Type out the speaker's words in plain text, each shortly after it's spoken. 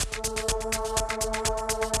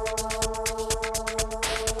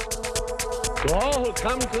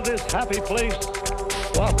come to this happy place,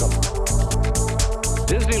 welcome.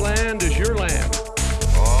 Disneyland is your land.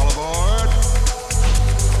 All aboard.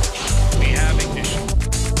 We have ignition.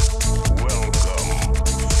 Welcome,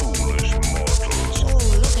 foolish mortals. Oh,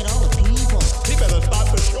 look at all the people. He better start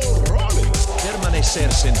the show rolling. Permanecer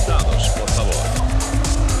sentados, por favor.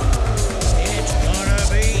 It's gonna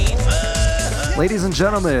be fun. Ladies and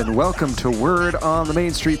gentlemen, welcome to Word on the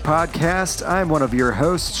Main Street podcast. I'm one of your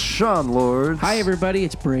hosts, Sean Lords. Hi, everybody.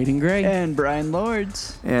 It's Braden Gray. And Brian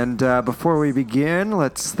Lords. And before we begin,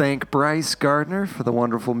 let's thank Bryce Gardner for the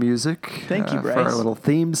wonderful music. Thank you, For our Bryce. little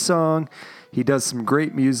theme song. He does some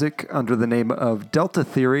great music under the name of Delta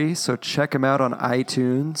Theory, so check him out on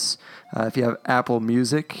iTunes. If you have Apple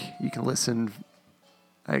Music, you can listen.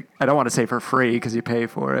 I don't want to say for free because you pay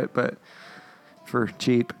for it, but for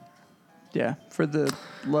cheap. Yeah, for the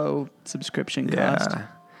low subscription cost.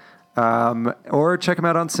 Yeah. Or check them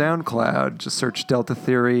out on SoundCloud. Just search Delta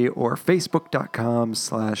Theory or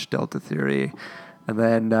Facebook.com/Delta Theory. And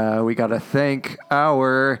then we got to thank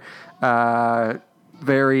our I'm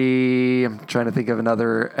trying to think of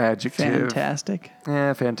another adjective. Fantastic.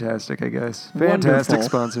 Yeah, fantastic, I guess. Fantastic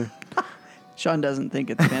Wonderful. sponsor. Sean doesn't think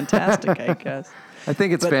it's fantastic, I guess. I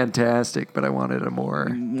think it's But- fantastic, but I wanted a more,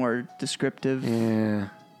 More descriptive, yeah,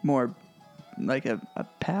 more like a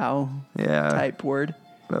POW yeah. type word.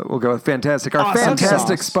 But we'll go with fantastic. Our Awesome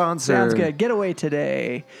fantastic sauce. sponsor. Sounds good. Getaway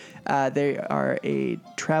Today. They are a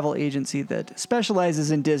travel agency that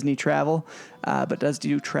specializes in Disney travel, but does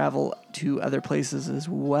do travel to other places as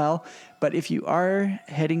well. But if you are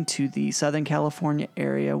heading to the Southern California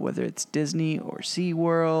area, whether it's Disney or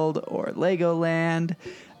SeaWorld or Legoland,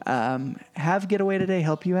 have Getaway Today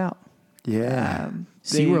help you out. Yeah.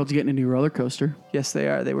 SeaWorld's getting a new roller coaster. Yes, they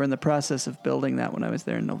are. They were in the process of building that when I was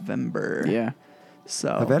there in November. Yeah.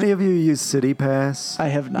 So Have any of you used City Pass? I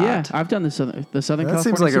have not. Yeah, I've done the Southern That California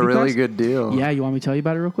seems like a City really Pass. good deal. Yeah, you want me to tell you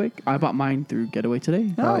about it real quick? I bought mine through Getaway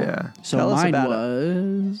Today. Oh, yeah. So Tell us mine about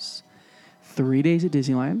was 3 days at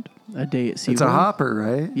Disneyland, a day at SeaWorld. It's a hopper,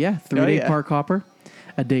 right? Yeah, 3-day yeah. park hopper,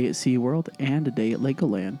 a day at SeaWorld, and a day at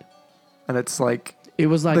Legoland. And it's like It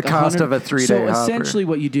was like the cost 100 of a 3-day So hopper. essentially,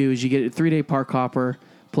 what you do is you get a 3-day park hopper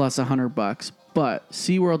plus $100. But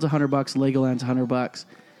SeaWorld's $100, Legoland's $100.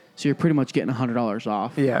 So you're pretty much getting $100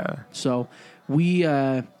 off. Yeah. So we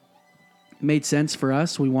made sense for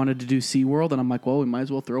us. We wanted to do SeaWorld, and I'm like, well, we might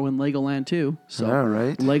as well throw in Legoland too. So All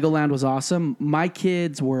right. Legoland was awesome. My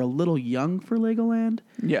kids were a little young for Legoland.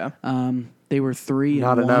 Yeah. They were 3 and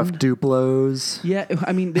Not 1. enough Duplos. Yeah,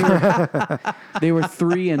 I mean they were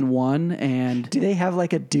 3 and 1, and Do they have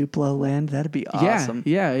like a Duplo land? That'd be awesome.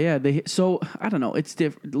 yeah. So I don't know. It's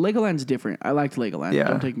different. Legoland's different. I liked Legoland. Yeah.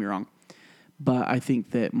 Don't take me wrong, but I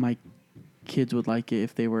think that my kids would like it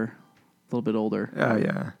if they were a little bit older. Oh,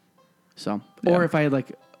 yeah. So, or if I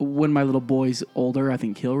had when my little boy's older, I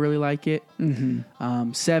think he'll really like it.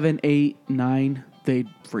 Mm-hmm. 7, 8, 9, they'd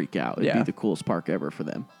freak out. It'd Yeah. be the coolest park ever for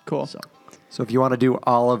them. Cool. So if you want to do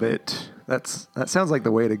all of it, that sounds like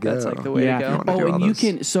the way to go. That's like the way to go. wanna do Oh, all and you those.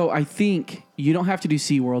 can. So I think you don't have to do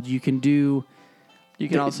SeaWorld. You can do. You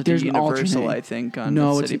can also do There's an Universal, alternate. I think, on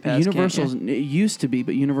No, the it's City Pass. can't Universal's. you? It used to be,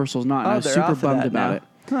 but Universal's not. And Oh, I was they're super off of bummed that about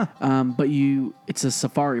now. it. But it's a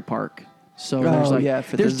safari park. So Oh, there's yeah,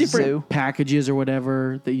 for there's the different zoo. packages or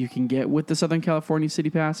whatever that you can get with the Southern California City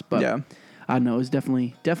Pass. But Yeah. I don't know, it's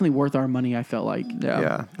definitely worth our money. I felt like.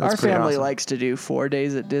 Yeah, that's Our pretty family awesome. likes to do 4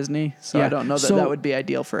 days at Disney, so Yeah. I don't know that So- that would be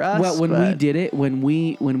ideal for us. Well, when we but- did it, when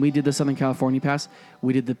we did the Southern California Pass,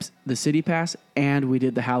 we did the City Pass and we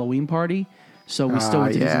did the Halloween party. So we still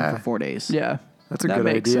went to yeah. Disney for 4 days. Yeah. That's a that good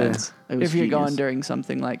makes idea. sense. It was If you're genius. going during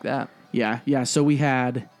something like that. Yeah. So we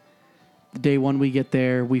had day one. We get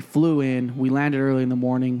there. We flew in. We landed early in the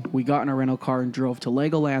morning. We got in a rental car and drove to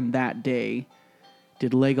Legoland that day.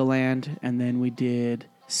 Did Legoland, and then we did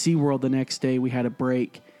SeaWorld the next day. We had a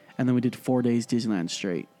break, and then we did 4 days Disneyland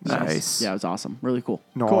straight. So, Nice. yeah, it was awesome. Really cool.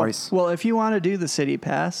 Nice. Well, if you want to do the City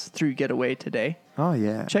Pass through Getaway Today, Oh,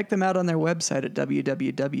 yeah. check them out on their website at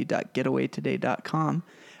www.getawaytoday.com.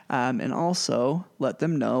 And also let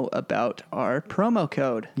them know about our promo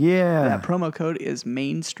code. Yeah. That promo code is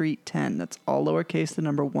Main Street 10. That's all lowercase, the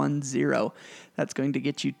number 10. That's going to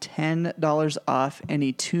get you $10 off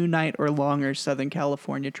any 2-night or longer Southern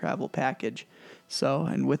California travel package. So,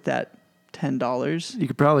 and with that $10, You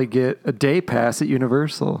could probably get a day pass at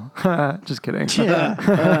Universal. Just kidding.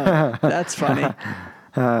 yeah, that's funny.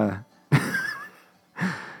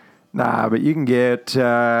 Nah, but you can get,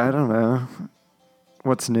 I don't know,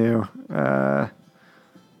 what's new?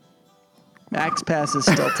 Max Pass is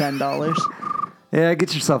still $10. Yeah,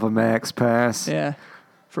 get yourself a Max Pass. Yeah,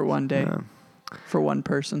 for 1 day, for one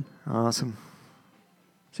person. Awesome.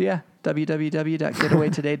 So yeah,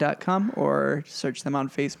 www.getawaytoday.com or search them on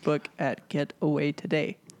Facebook at Getaway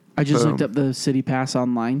Today. I just Boom. looked up the City Pass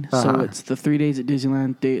online. So Uh-huh. it's the 3 days at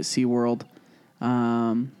Disneyland, day at SeaWorld.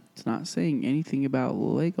 It's not saying anything about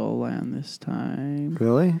Legoland this time.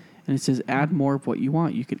 Really? And it says add more of what you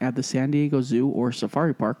want. You can add the San Diego Zoo or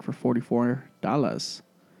Safari Park for $44.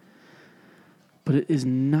 But it is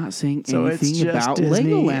not saying So it's anything just about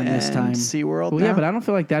Disney Legoland this and time. SeaWorld Well, yeah, now? but I don't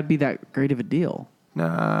feel like that'd be that great of a deal.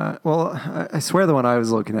 Well, I swear the one I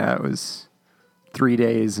was looking at was 3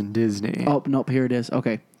 days in Disney. Oh, nope, here it is.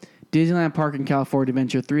 Okay. Disneyland Park and California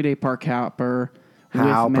Adventure, 3-day park hopper.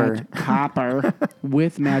 Hopper.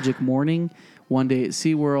 With Magic Morning, 1 day at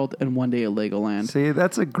SeaWorld, and 1 day at Legoland. See,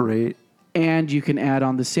 that's a great. And you can add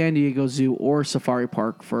on the San Diego Zoo or Safari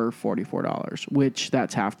Park for $44, which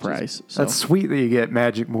that's half price. So, That's sweet that you get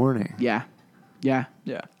Magic Morning. yeah. Yeah.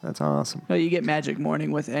 Yeah. That's awesome. No, you get Magic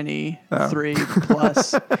Morning with any Oh. 3+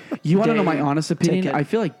 You want to know day my honest opinion? ticket. I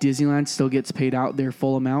feel like Disneyland still gets paid out their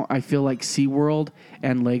full amount. I feel like SeaWorld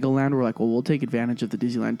and Legoland were like, well, we'll take advantage of the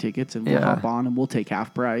Disneyland tickets and we'll Yeah. hop on and we'll take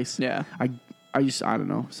half price. Yeah. I don't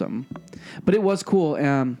know, something. But it was cool.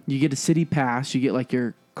 You get a city pass, you get like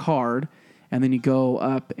your card, and then you go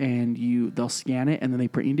up and they'll scan it and then they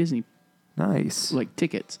print you Disney Nice. like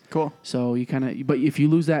tickets. Cool. So you kind of, but if you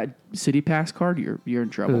lose that city pass card, you're in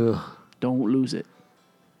trouble. Ugh. Don't lose it.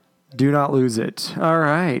 Do not lose it. All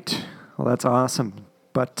right. Well, that's awesome.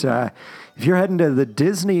 But if you're heading to the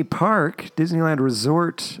Disney park, Disneyland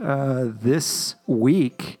Resort this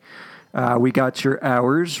week, we got your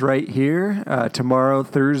hours right here. Tomorrow,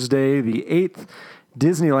 Thursday, the 8th,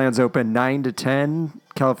 Disneyland's open 9 to 10.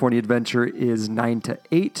 California Adventure is 9 to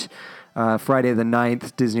 8. Friday the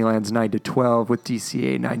 9th, Disneyland's 9 to 12 with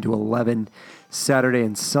DCA 9 to 11. Saturday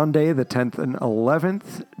and Sunday, the 10th and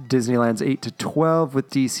 11th, Disneyland's 8 to 12 with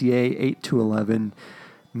DCA 8 to 11.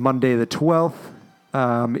 Monday the 12th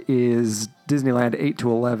is Disneyland 8 to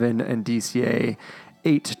 11 and DCA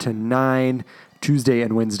 8 to 9. Tuesday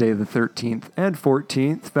and Wednesday the 13th and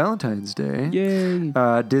 14th, Valentine's Day. Yay.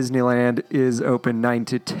 Disneyland is open 9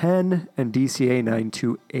 to 10 and DCA 9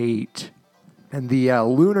 to 8. And the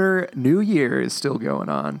Lunar New Year is still going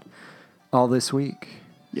on all this week.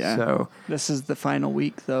 Yeah. So This is the final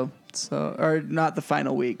week, though. So, or not the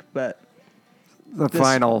final week, but the This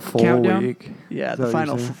final full countdown? week. yeah, Is the that what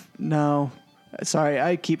final. you're saying? No, sorry,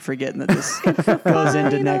 I keep forgetting that this goes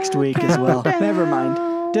into next week as well. Never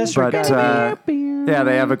mind. Disregard. But yeah,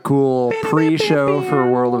 they have a cool pre-show for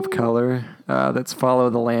World of Color. That's Follow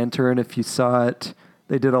the Lantern. If you saw it,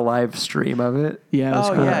 they did a live stream of it. Yeah, it was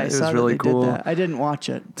Oh cool. yeah, I It was saw really that they cool. did that. I didn't watch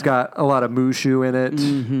it. It's got a lot of Mushu in it.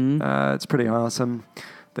 It's pretty awesome.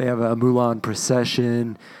 They have a Mulan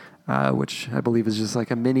procession, which I believe is just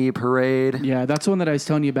like a mini parade. Yeah, that's the one that I was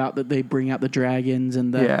telling you about, that they bring out the dragons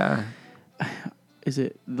and the... Yeah. Is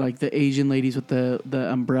it like the Asian ladies with the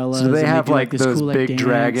umbrellas? So they and have do, like this those cool, big dance and-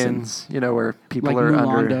 dragons, where people like are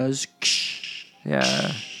Mulan under. does.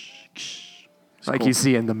 Yeah. Like cool. you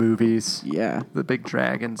see in the movies. Yeah. The big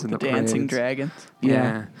dragons and the Dancing parades. dragons.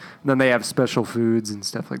 Yeah. And then they have special foods and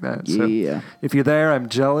stuff like that. So Yeah. if you're there, I'm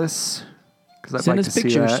jealous because I'd Send like us to see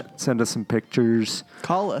pictures. that. Send us some pictures.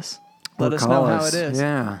 Call us. Or Let us call know how us. it is.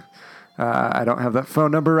 Yeah. I don't have that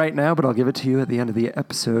phone number right now, but I'll give it to you at the end of the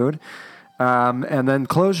episode. And then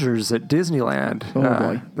closures at Disneyland. Oh,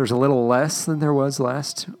 boy. There's a little less than there was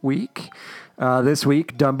last week. This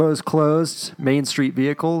week, Dumbo's closed, Main Street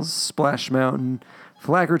Vehicles, Splash Mountain,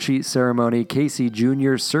 Flag or Cheat Ceremony, Casey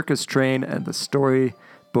Jr. Circus Train, and the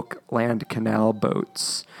Storybook Land Canal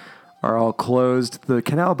Boats are all closed. The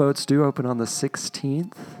canal boats do open on the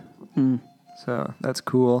 16th. So that's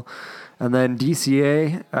cool. And then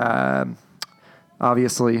DCA,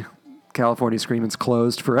 obviously, California Screamin's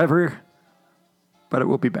closed forever, but it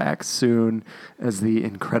will be back soon as the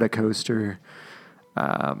Incredicoaster.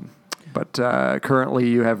 But currently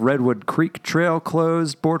you have Redwood Creek Trail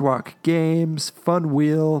closed, Boardwalk Games, Fun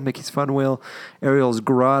Wheel, Mickey's Fun Wheel, Ariel's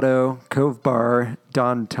Grotto, Cove Bar,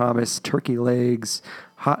 Don Thomas Turkey Legs,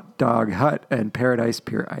 Hot Dog Hut, and Paradise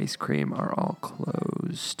Pier Ice Cream are all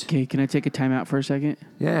closed. Okay, can I take a time out for a second?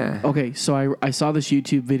 Yeah. Okay, so I saw this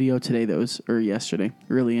YouTube video today or yesterday.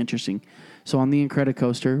 Really interesting. So on the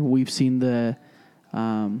Incredicoaster, we've seen the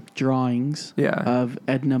drawings of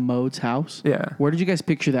Edna Mode's house. Yeah. Where did you guys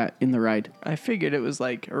picture that in the ride? I figured it was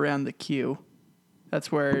like around the queue.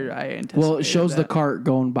 That's where I anticipated. Well, it shows the that. cart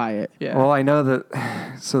going by it. Yeah. Well, I know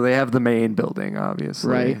that. So they have the main building,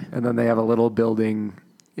 obviously. Right. And then they have a little building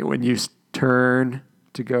when you turn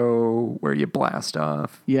to go where you blast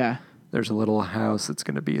off. Yeah. There's a little house that's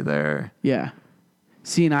going to be there. Yeah.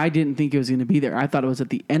 See, and I didn't think it was going to be there. I thought it was at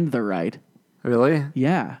the end of the ride. Really?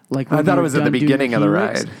 Yeah, like I when thought we it were was at the done doing beginning of the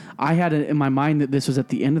Helix, ride. I had it in my mind that this was at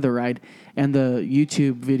the end of the ride, and the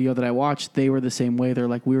YouTube video that I watched, they were the same way. They're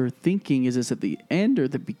like, we were thinking, is this at the end or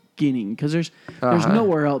the beginning? Because there's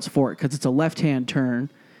nowhere else for it because it's a left-hand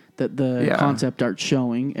turn that the Yeah. concept art's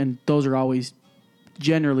showing, and those are always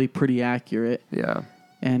generally pretty accurate. Yeah.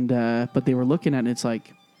 And but they were looking at it, it's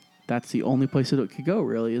like that's the only place that it could go.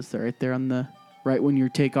 Really, is right there on the. Right when you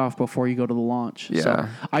take off before you go to the launch. Yeah. So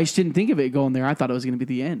I just didn't think of it going there. I thought it was going to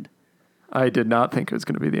be the end. I did not think it was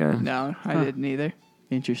going to be the end. No, I didn't either.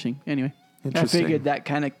 Interesting. Anyway, I Interesting. figured that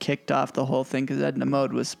kind of kicked off the whole thing because Edna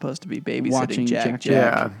Mode was supposed to be babysitting Watching Jack. Jack.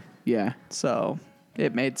 Yeah. yeah. So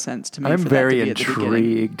it made sense to me. I'm for that very to be at the beginning.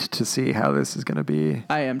 intrigued to see how this is going to be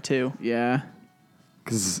I am too. Yeah.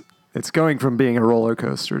 because it's going from being a roller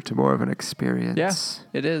coaster to more of an experience. Yes,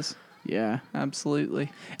 it is. Yeah.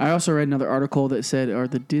 Absolutely. I also read another article that said, are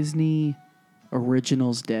the Disney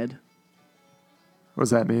originals dead? What does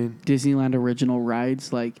that mean? Disneyland original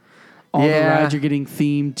rides? Like, all the Yeah. rides are getting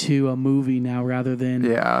themed to a movie now rather than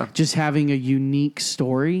Yeah. just having a unique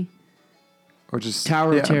story. Or just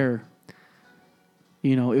Tower yeah. of Terror.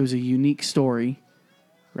 You know, it was a unique story,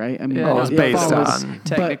 right? I mean, Yeah, it was based on-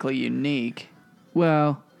 technically unique.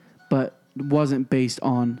 Well, but wasn't based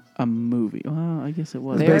on a movie. Well, I guess it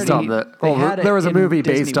was. They Based already- on the. they Oh, had it there was a in movie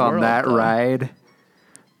Disney based on World, that though. ride.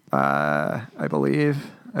 I believe.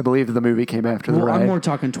 I believe the movie came after the Well, ride. I'm more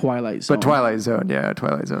talking Twilight Zone. but Twilight Zone, yeah,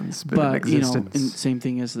 Twilight Zone's been in But, you know, existence. and same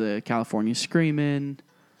thing as the California Screamin'.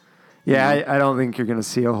 yeah, I don't think you're going to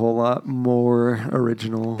see a whole lot more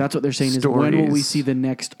original. That's what they're saying is when will we stories see the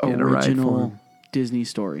next in a ride original form. Disney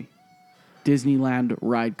story? Disneyland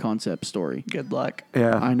ride concept story. Good luck.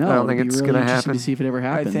 Yeah, I know. I don't think it'd be it's really going to interesting happen. to see if it ever I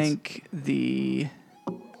happens. think the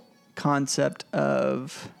concept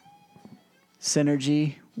of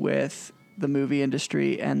synergy with the movie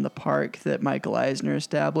industry and the park that Michael Eisner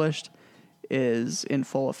established is in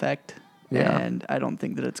full effect. Yeah. And I don't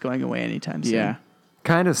think that it's going away anytime soon. Yeah.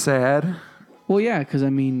 Kind of sad. Well, yeah, because I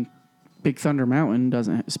mean, Big Thunder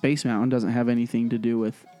Mountain Space Mountain doesn't have anything to do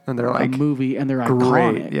with And they're a like, movie, and they're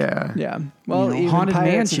great. iconic. Yeah. Yeah. You Well, know, even Haunted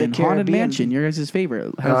Pirates of the Mansion, Haunted Caribbean- Mansion, your guys'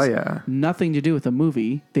 favorite, has Oh, yeah. nothing to do with a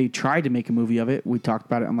movie. They tried to make a movie of it. We talked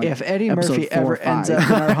about it on like If Eddie episode Murphy 4 or ever 5. ends up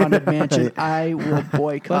in our Haunted Mansion, I will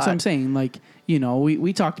boycott. That's what I'm saying. Like, you know,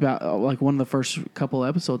 we talked about like one of the first couple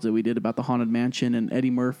episodes that we did about the Haunted Mansion and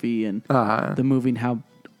Eddie Murphy and the movie and how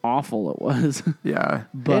awful it was. Yeah.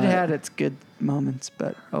 But It had its good moments,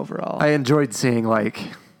 but overall, I enjoyed seeing like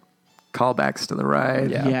callbacks to the ride.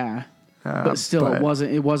 Yeah. yeah. But still, it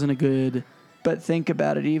wasn't a good. But think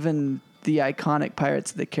about it. Even the iconic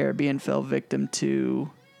Pirates of the Caribbean fell victim to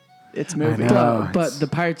its movie. know. But the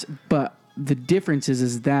Pirates. But the difference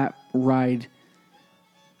is that ride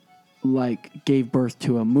like gave birth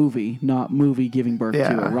to a movie, not movie giving birth to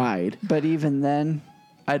Yeah. a ride. But even then,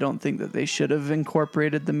 I don't think that they should have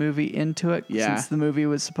incorporated the movie into it Yeah. since the movie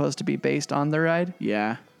was supposed to be based on the ride.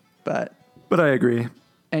 Yeah. But But I agree.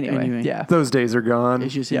 anyway. Yeah. Those days are gone.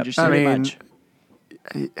 It's just Yep. interesting. I Pretty mean, much.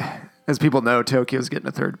 as people know, Tokyo's getting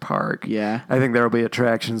a third park. Yeah. I think there will be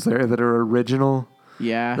attractions there that are original,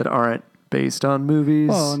 Yeah. that aren't based on movies.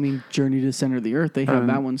 Well, I mean, Journey to the Center of the Earth, they have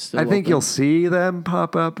that one still. I think open. you'll see them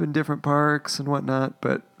pop up in different parks and whatnot,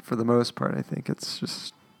 but for the most part, I think it's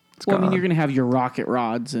just. It's Well, I mean, gone. you're going to have your rocket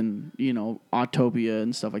rods and, you know, Autopia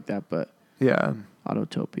and stuff like that, but Yeah.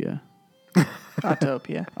 Autotopia.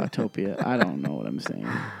 Autopia. I don't know what I'm saying.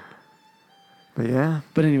 But yeah.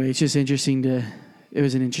 But anyway, it's just interesting it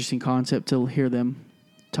was an interesting concept to hear them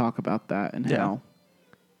talk about that and Yeah. how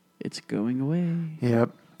it's going away.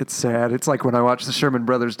 Yep. It's sad. It's like when I watched the Sherman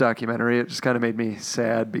Brothers documentary, it just kind of made me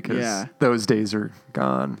sad because Yeah. those days are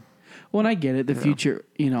gone. Well, and I get it, the future,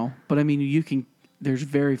 you know, but I mean, there's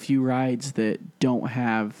very few rides that don't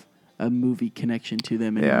have a movie connection to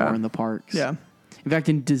them anymore Yeah. in the parks. Yeah. In fact,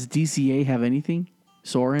 does DCA have anything?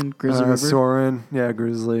 Soarin', Grizzly River? Soarin', yeah,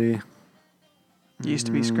 Grizzly. Used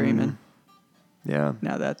to be Screaming. Yeah.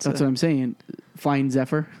 Now that's That's what I'm saying. Flying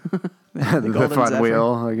Zephyr. the Golden fun Zephyr.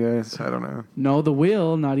 wheel, I guess. I don't know. No, the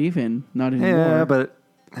wheel, not anymore. Yeah, but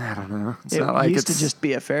I don't know. It's It not like used it's to just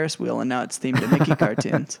be a Ferris wheel, and now it's themed to Mickey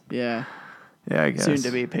cartoons. Yeah. yeah, I guess. Soon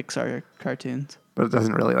to be Pixar cartoons. But it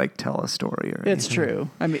doesn't really like tell a story or It's anything. true.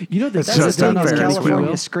 I mean, You know, It's that's just the a thing is Ferris California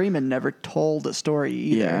wheel. Screaming never told a story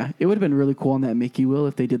either. Yeah, it would have been really cool on that Mickey wheel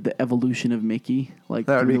if they did the evolution of Mickey. Like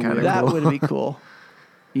That would through be the kinda wheel. That cool. would be cool.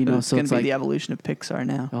 You know, It's so going it's to be like, the evolution of Pixar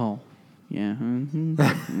now. oh, yeah.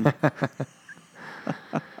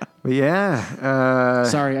 But yeah.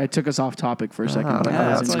 Sorry, I took us off topic for a second. Ah, but that yeah,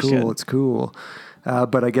 was that's that's interesting. cool. good. It's cool.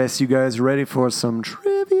 But I guess you guys ready for some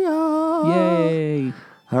trivia? Yay!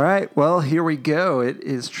 All right, well, here we go. It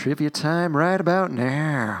is trivia time right about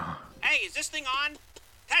now. Hey, is this thing on?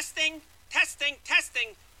 Testing, testing,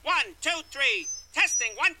 testing. 1, 2, 3.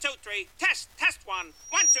 Testing, 1, 2, 3. Test, 1,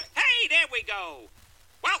 1, 2. Hey, there we go.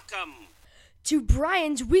 Welcome to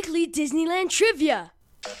Brian's weekly Disneyland trivia.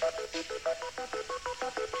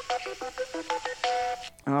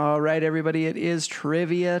 All right, everybody, it is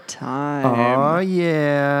trivia time. Oh,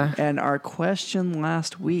 yeah. And our question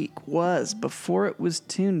last week was, before it was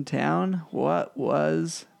Toontown, what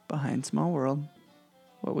was behind Small World?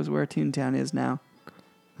 What was where Toontown is now?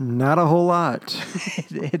 Not a whole lot.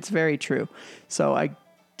 It's very true. So I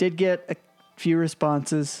did get a few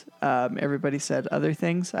responses. Everybody said other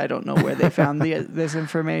things. I don't know where they found this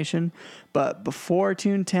information. But before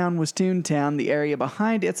Toontown was Toontown, the area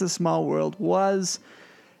behind It's a Small World was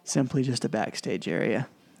simply just a backstage area.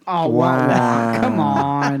 Oh, Wow. Come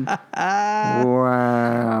on.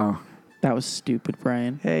 Wow. That was stupid,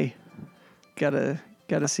 Brian. Hey, gotta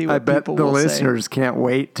see what I bet people the will listeners can't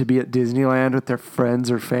wait to be at Disneyland with their friends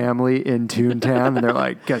or family in Toontown, and they're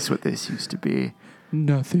like, guess what this used to be?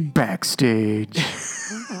 Nothing. Backstage.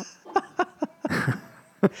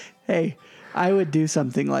 say. Hey, I would do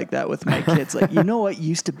something like that with my kids. Like, you know what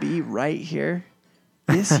used to be right here?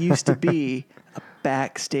 This used to be a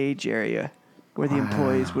backstage area where the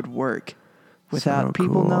employees would work without So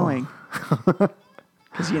people cool. knowing. Because,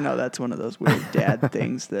 that's one of those weird dad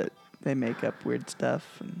things that they make up weird stuff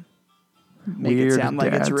and make it Weird sound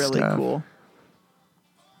like it's dad really stuff. cool.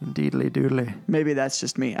 Indeedly doodly. Maybe that's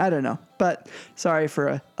just me. I don't know. But sorry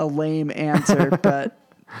for a lame answer, but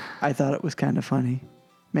I thought it was kind of funny.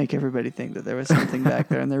 Make everybody think that there was something back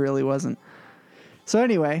there, and there really wasn't. So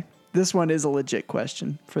anyway, this one is a legit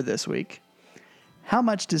question for this week. How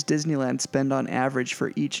much does Disneyland spend on average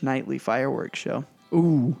for each nightly fireworks show?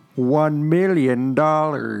 Ooh. $1 million.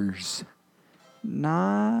 I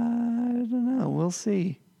don't know. We'll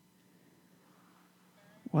see.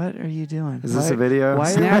 What are you doing? Is this a video? Why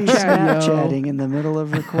are you Snapchat, yo. Snapchatting in the middle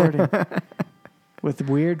of recording with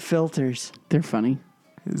weird filters? They're funny.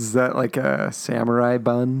 Is that like a samurai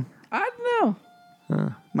bun? I don't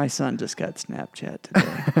know. My son just got Snapchat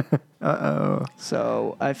today. Uh-oh.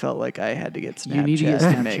 So I felt like I had to get Snapchat You need to get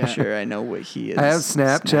to make Snapchat. sure I know what he is. I have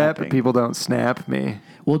Snapchat, snapping. but people don't snap me.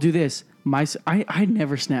 We'll do this. I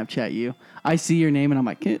never Snapchat you. I see your name and I'm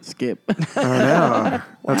like, skip. I know.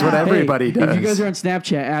 That's what everybody Hey, does. If you guys are on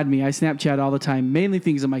Snapchat, add me. I Snapchat all the time. Mainly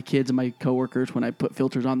things of my kids and my coworkers when I put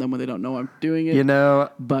filters on them when they don't know I'm doing it.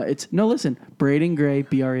 But listen, Braden Gray,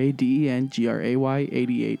 Braden Gray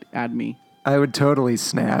 88. Add me. I would totally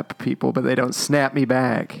snap people, but they don't snap me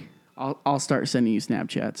back. I'll start sending you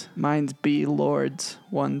Snapchats. Mine's B Lords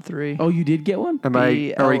 13. Oh, you did get one?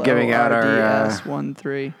 Are we giving out our... BLORDS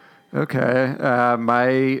 13. Okay.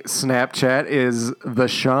 My Snapchat is the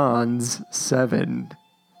Sean's 7.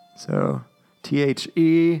 So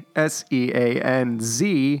TheSeanz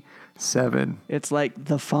 7. It's like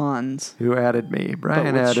the Fonz. Who added me?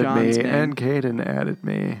 Brian with added Sean's me, name. and Caden added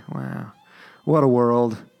me. Wow. What a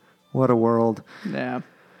world. What a world. Yeah.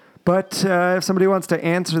 But if somebody wants to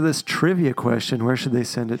answer this trivia question, where should they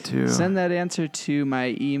send it to? Send that answer to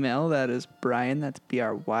my email. That is Brian, that's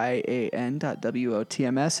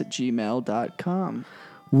bryan.wotms@gmail.com.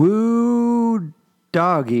 Woo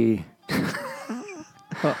doggy.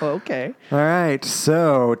 Okay. All right,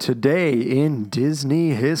 so today in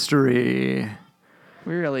Disney history.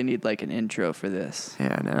 We really need like an intro for this.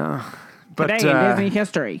 Yeah, I know. But Today in Disney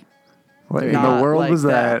history. what in Not the world like was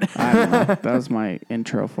that? I don't know. That was my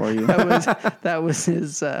intro for you. That was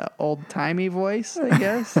his old-timey voice, I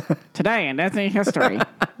guess. Today in Disney history.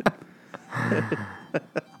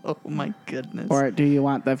 Oh, my goodness. Or do you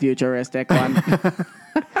want the futuristic one?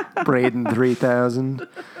 Braden 3000.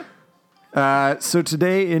 So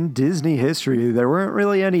today in Disney history, there weren't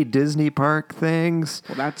really any Disney park things.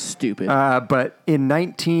 Well, that's stupid. But in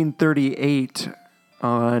 1938,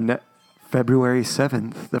 on February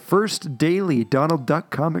 7th, the first daily Donald Duck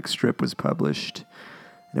comic strip was published.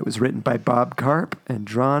 And it was written by Bob Karp and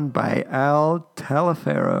drawn by Al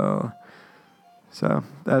Taliaferro. So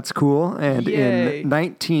that's cool. And Yay. in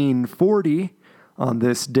 1940, on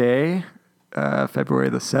this day, February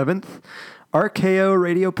the 7th, RKO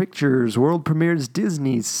Radio Pictures world premieres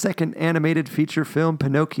Disney's second animated feature film,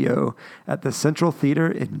 Pinocchio, at the Central Theater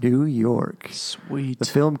in New York. Sweet. The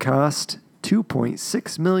film cost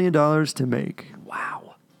 $2.6 million to make.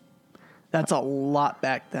 Wow. That's a lot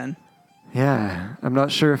back then. Yeah, I'm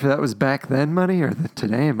not sure if that was back then money or the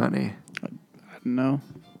today money. No.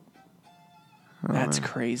 That's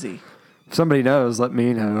crazy. If somebody knows, let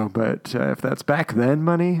me know. But if that's back then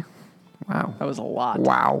money, wow. That was a lot.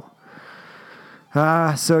 Wow.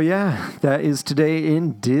 So yeah, that is today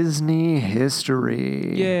in Disney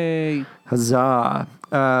history. Yay. Huzzah.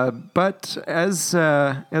 But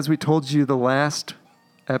as we told you the last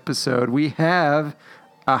episode, we have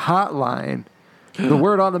a hotline, the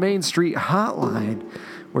Word on the Main Street hotline,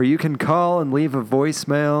 where you can call and leave a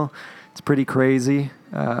voicemail. It's pretty crazy.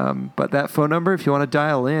 But that phone number, if you want to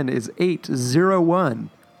dial in, is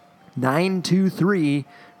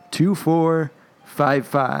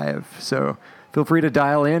 801-923-2455. So feel free to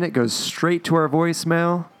dial in. It goes straight to our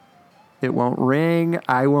voicemail. It won't ring.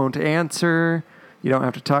 I won't answer. You don't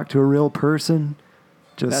have to talk to a real person.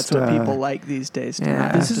 Just That's what people like these days. To yeah.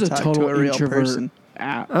 not This have is to a talk total to a real introvert person.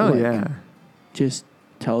 app. Oh, Like, yeah. Just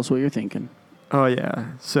tell us what you're thinking. Oh,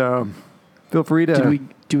 yeah. So feel free to...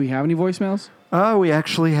 Do we have any voicemails? Oh, we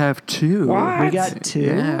actually have two. What? We got two?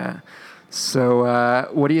 Yeah. So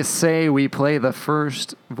what do you say we play the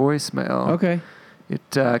first voicemail? Okay.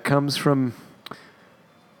 It comes from...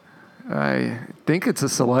 I think it's a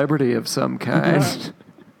celebrity of some kind.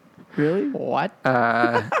 Really? What?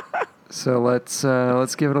 So let's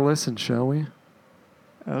give it a listen, shall we?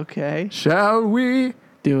 Okay. Shall we?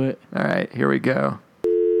 Do it. All right, here we go.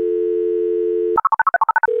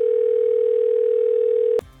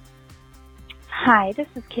 Hi, this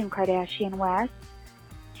is Kim Kardashian West.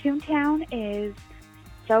 Toontown is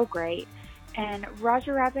so great, and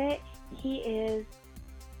Roger Rabbit, he is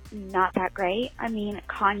not that great. I mean,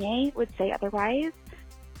 Kanye would say otherwise,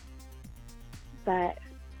 but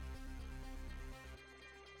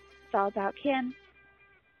it's all about Kim.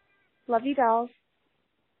 Love you, dolls.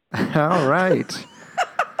 All right.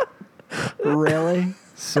 Really?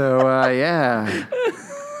 So, yeah.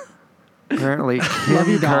 Apparently, Love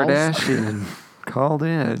you, Kim dolls. Kardashian called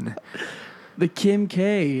in. The Kim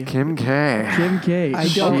K. Kim K. Kim K. I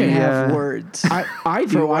don't She, have words. I For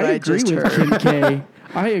do. what I I agree just with heard. Kim K.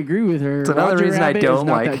 I agree with her. It's another Roger reason I Rabbit is don't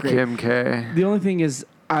not that like great. Kim K. The only thing is,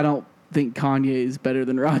 I don't think Kanye is better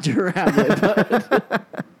than Roger Rabbit. But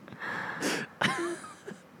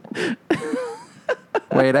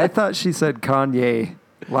Wait, I thought she said Kanye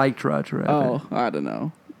liked Roger Rabbit. oh, I don't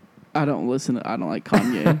know. I don't listen. I don't like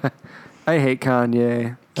Kanye. I hate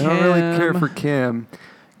Kanye. I don't really care Kim. for Kim.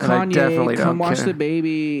 And I Kanye, definitely come don't watch care. the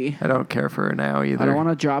baby. I don't care for her now either. I don't want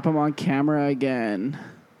to drop him on camera again.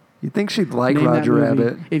 You think she'd like Name that Roger movie.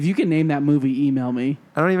 Rabbit? If you can name that movie, email me.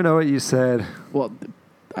 I don't even know what you said. Well,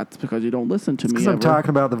 that's because you don't listen to me. Because I'm ever. talking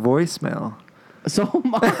about the voicemail. So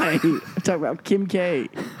am I. I'm talking about Kim K.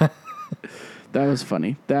 That was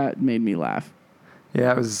funny. That made me laugh.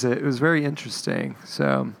 Yeah, it was very interesting.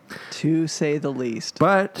 So, To say the least.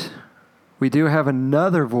 but we do have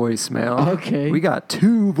another voicemail. Okay. We got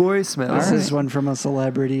two voicemails. This is one from a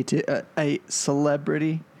celebrity to a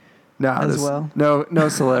celebrity. No, as well? No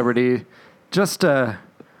celebrity. Just one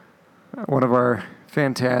of our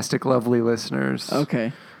fantastic, lovely listeners.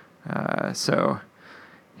 Okay. So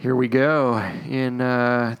here we go in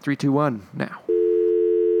 3, 2, 1 now.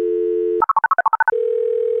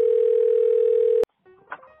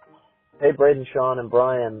 Hey, Braden, Sean, and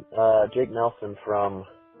Brian. Jake Nelson from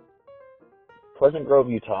Pleasant Grove,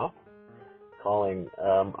 Utah, calling.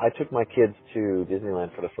 I took my kids to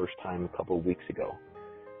Disneyland for the first time a couple of weeks ago.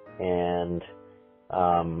 And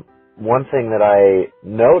one thing that I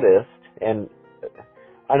noticed, and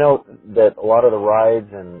I know that a lot of the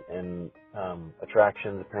rides and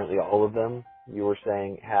attractions, apparently all of them, you were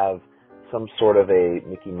saying, have some sort of a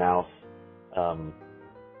Mickey Mouse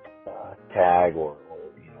tag or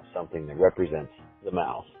something that represents the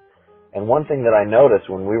mouse. And one thing that I noticed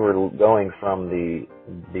when we were going from the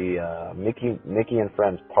Mickey and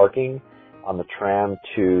Friends parking on the tram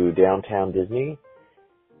to downtown Disney,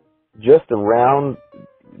 just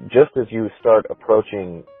as you start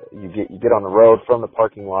approaching, you get on the road from the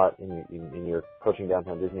parking lot and you're approaching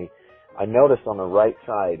downtown Disney, I noticed on the right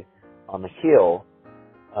side on the hill,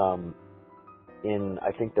 I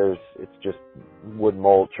think it's just wood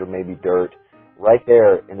mulch or maybe dirt. Right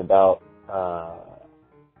there, in about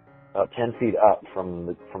 10 feet up from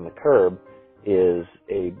the curb, is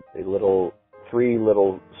three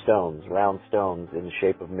little stones, round stones in the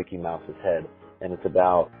shape of Mickey Mouse's head, and it's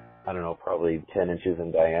about, I don't know, probably 10 inches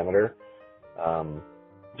in diameter.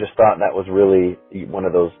 Just thought that was really one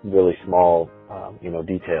of those really small,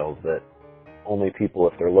 details that only people,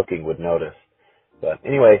 if they're looking, would notice. But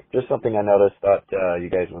anyway, just something I noticed. Thought you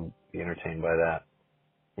guys would be entertained by that.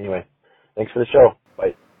 Anyway. Thanks for the show.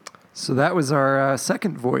 Bye. So that was our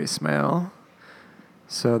second voicemail.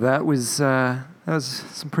 So that was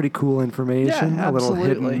some pretty cool information. Yeah, a little absolutely.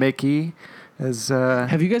 hidden Mickey As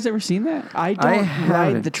Have you guys ever seen that? I don't ride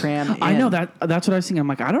haven't. the tram. I know in. that. That's what I was thinking. I'm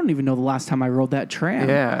like, I don't even know the last time I rode that tram.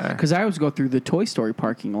 Yeah. Because I always go through the Toy Story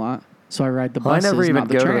parking lot, so I ride the Well, I buses, never even not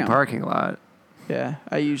the go tram. to the parking lot. Yeah,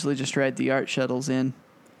 I usually just ride the art shuttles in.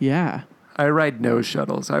 Yeah. I ride no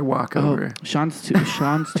shuttles. I walk Oh, over. Sean's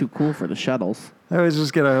too cool for the shuttles. I always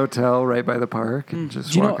just get a hotel right by the park and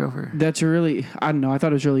just Do you walk know, over. That's a really, I don't know. I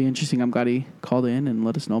thought it was really interesting. I'm glad he called in and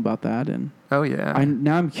let us know about that. And Oh yeah.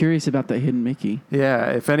 now I'm curious about that hidden Mickey. Yeah,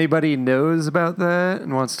 if anybody knows about that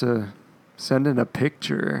and wants to send in a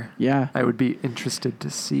picture, Yeah. I would be interested to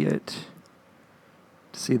see it.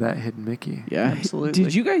 To see that hidden Mickey. Yeah. Absolutely.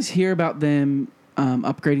 Did you guys hear about them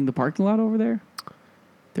upgrading the parking lot over there?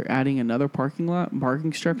 They're adding another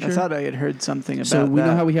parking structure. I thought I had heard something about So we that.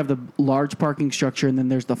 know how we have the large parking structure, and then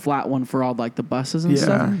there's the flat one for all like the buses and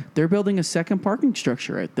stuff. Yeah. They're building a second parking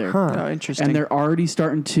structure right there, Huh. Oh, interesting. and they're already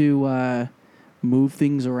starting to move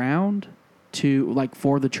things around to like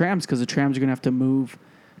for the trams, because the trams are gonna have to move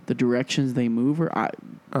the directions they move or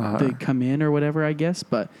they come in or whatever, I guess.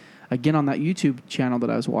 But again, on that YouTube channel that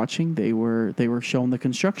I was watching, they were showing the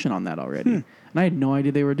construction on that already. And I had no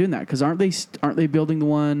idea they were doing that, because aren't they building the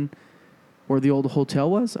one where the old hotel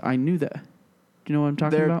was? I knew that. Do you know what I'm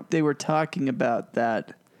talking about? They were talking about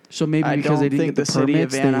that. So maybe I because don't they didn't think get the the city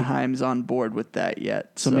permits, of Anaheim's on board with that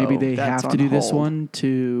yet. so maybe they that's have to on do this hold. one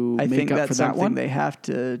to I make think up that's for that something one. they have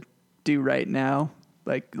to do right now,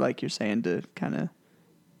 like you're saying, to kind of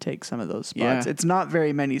take some of those spots. Yeah. It's not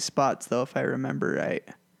very many spots, though, if I remember right.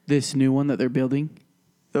 This new one that they're building.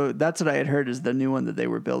 Though that's what I had heard, is the new one that they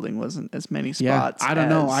were building wasn't as many Yeah, spots. I don't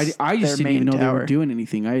know. as I just their didn't even main know they were tower. doing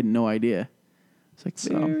anything. I had no idea. It's like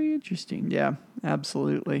So- very interesting. Yeah,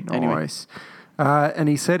 absolutely. Nice. And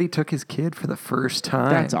he said he took his kid for the first time.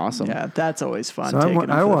 That's awesome. Yeah, that's always fun. So taking them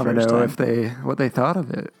I for the want to first know time. what they thought of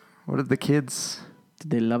it. What did the kids?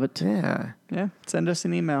 Did they love it? Yeah, Yeah, send us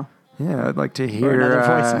an email. yeah. I'd like to Or hear another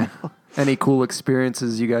voicemail. any cool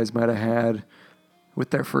experiences you guys might have had with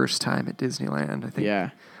their first time at Disneyland. I think.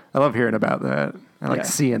 Yeah. I love hearing about that. I like Yeah.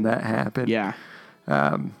 seeing that happen. Yeah.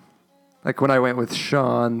 Like when I went with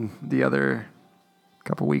Sean the other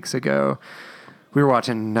couple weeks ago, we were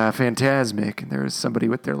watching Fantasmic, and there was somebody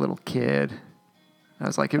with their little kid. I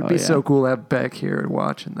was like, it would be yeah. so cool to have Beck here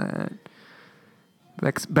watching that.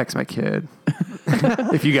 Beck's my kid.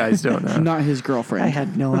 If you guys don't know. Not his girlfriend. I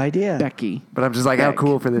had no idea. Becky. But I'm just like, how Beck.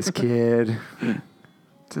 cool for this kid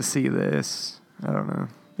to see this. I don't know.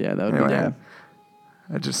 Yeah, that would Anyway, be dope.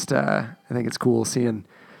 I just, I think it's cool seeing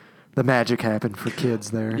the magic happen for kids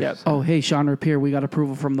there. Yep. Oh, hey, Sean Rapier, we got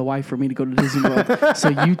approval from the wife for me to go to Disney World. So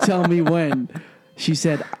you tell me when. She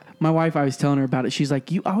said, my wife, I was telling her about it. She's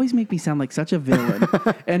like, you always make me sound like such a villain.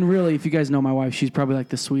 And really, if you guys know my wife, she's probably like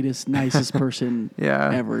the sweetest, nicest person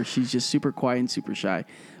Yeah. ever. She's just super quiet and super shy.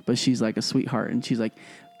 But she's like a sweetheart. And she's like,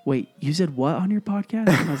 wait, you said what on your podcast?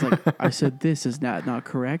 And I was like, I said, this is not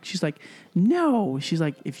correct. She's like, no. She's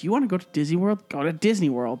like, if you want to go to Disney World, go to Disney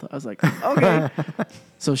World. I was like, okay.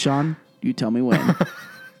 So, Sean, you tell me when.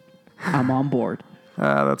 I'm on board.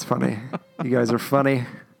 That's funny. You guys are funny.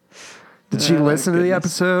 Did she listen to the goodness.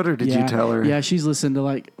 episode, or did you tell her? Yeah, she's listened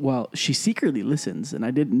to she secretly listens, and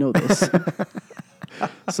I didn't know this.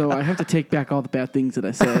 So I have to take back all the bad things that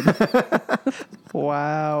I said.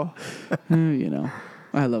 Wow. You know,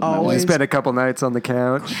 I love my We Always- wife. spent a couple nights on the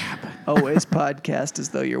couch. Always podcast as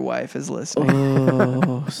though your wife is listening.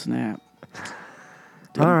 Oh, snap.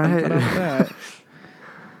 All right. Cut out that.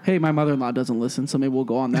 Hey, my mother-in-law doesn't listen, so maybe we'll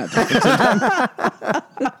go on that topic sometime.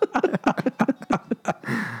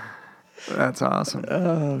 That's awesome.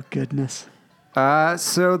 Oh, goodness.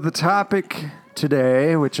 So the topic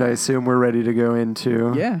today, which I assume we're ready to go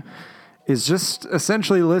into, Yeah. is just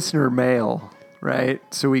essentially listener mail, right?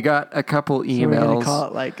 So we got a couple So we're going emails. to call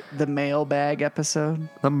it like the mailbag episode,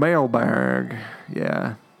 The mailbag.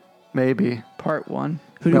 Yeah, maybe. part 1.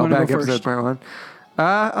 Who do you want to Mailbag go episode first? part 1.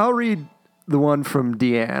 I'll read the one from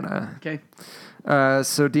Deanna. Okay.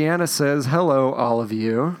 So Deanna says, hello, all of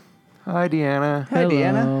you. Hi, Deanna. Hi, Hello.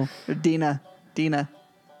 Deanna. Or Dina.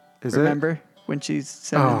 Is Remember when she's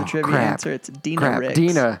sending the trivia crap. answer? It's Dina Crap. Riggs.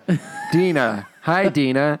 Dina. Hi,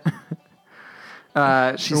 Dina. She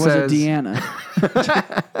Or was says, it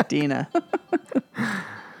Deanna? Dina.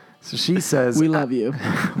 So she says, We love you.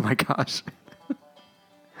 oh my gosh.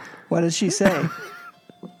 What does she say?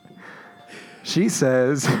 She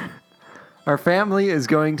says, our family is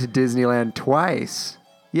going to Disneyland twice.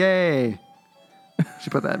 Yay.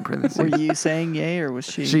 She put that in parentheses. Were you saying yay or was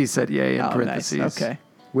she? She said yay in Oh, nice. parentheses. Okay.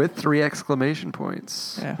 With 3 exclamation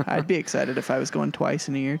points. Yeah, I'd be excited if I was going twice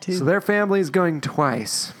in a year too. So their family is going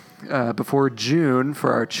twice. before June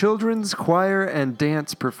for our children's choir and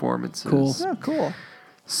dance performances. Cool. Oh, cool.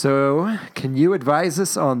 So, can you advise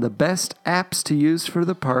us on the best apps to use for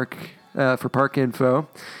the park, for park info?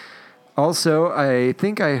 Also, I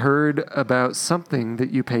think I heard about something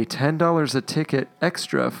that you pay $10 a ticket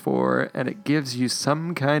extra for, and it gives you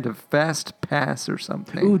some kind of fast pass or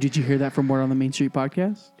something. Ooh, did you hear that from Word on the Main Street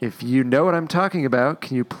podcast? If you know what I'm talking about,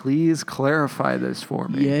 can you please clarify this for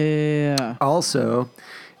me? Yeah. Also,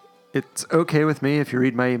 it's okay with me if you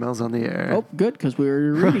read my emails on the air. Oh, good, because we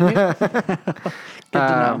were reading it. Good to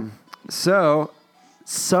know. So,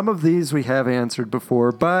 some of these we have answered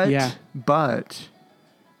before, but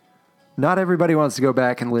not everybody wants to go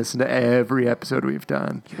back and listen to every episode we've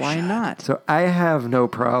done. Why not? So I have no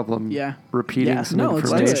problem repeating some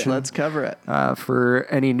information. Let's cover it. For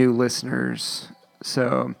any new listeners.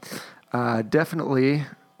 So definitely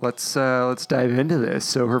let's dive into this.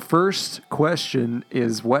 So her first question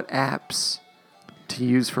is, what apps to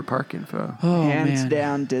use for park info? Oh, Hands man.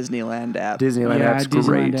 down, Disneyland app. Disneyland app's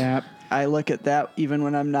Disneyland great. app. I look at that even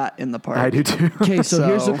when I'm not in the park. I do too. Okay, so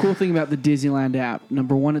here's the cool thing about the Disneyland app.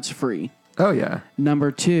 Number one, it's free. Oh, yeah.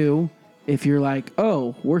 Number two, if you're like,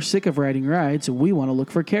 oh, we're sick of riding rides, we want to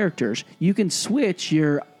look for characters, you can switch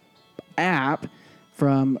your app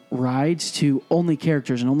from rides to only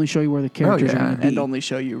characters and only show you where the characters are going to be. And only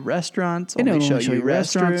show you restaurants, And only it'll show you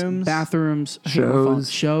restaurants, restrooms, bathrooms,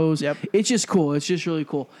 shows. Yep. It's just cool. It's just really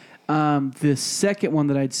cool. The second one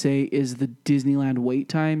that I'd say is the Disneyland wait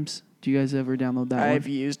times. Do you guys ever download that one? I've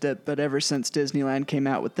used it, but ever since Disneyland came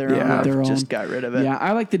out with their own, Yeah. I've just got rid of it. Yeah,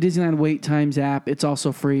 I like the Disneyland Wait Times app. It's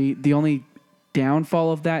also free. The only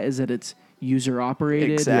downfall of that is that it's user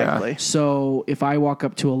operated. Exactly. So if I walk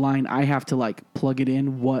up to a line, I have to like plug it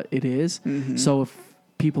in what it is. Mm-hmm. So if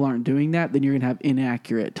people aren't doing that, then you're gonna have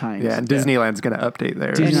inaccurate times. Yeah, and Disneyland's going to update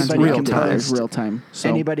theirs. Disneyland's Anybody real can time. post. Real time. So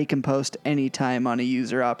Anybody can post anytime on a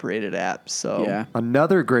user operated app. So yeah.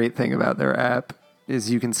 Another great thing about their app is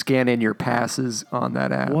you can scan in your passes on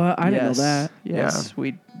that app. What? I didn't know Yes. that. Yes,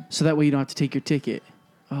 we. So that way you don't have to take your ticket.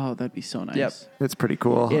 Oh, that'd be so nice. Yep. It's pretty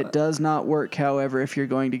cool. It does not work. However, if you're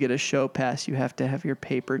going to get a show pass, you have to have your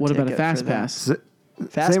paper. What about a ticket fast for that. pass?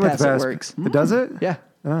 Fast Same with pass, it Fast works. It does it? Yeah.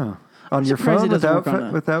 Oh. On your surprised phone it doesn't work without on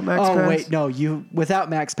a- without Max Oh Pass? wait, no. You without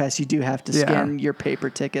Max Pass, you do have to Yeah. scan your paper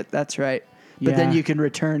ticket. That's right. But then Yeah. you can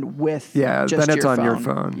return with Yeah, just then it's your on your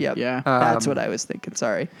phone. phone. Yep. Yeah. That's what I was thinking.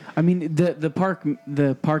 Sorry. I mean,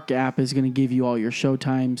 the park app is going to give you all your show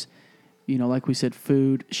times. You know, like we said,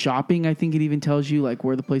 food, shopping. I think it even tells you like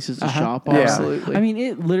where the places to shop are. Yeah. Absolutely. I mean,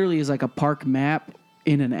 it literally is like a park map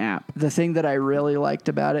in an app. The thing that I really liked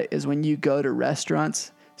about it is when you go to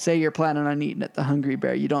restaurants, say you're planning on eating at the Hungry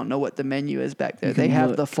Bear, you don't know what the menu is back there. You can They have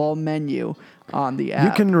look. the full menu on the app.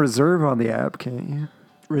 You can reserve on the app, can't you?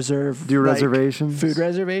 reserve Do like, reservations? food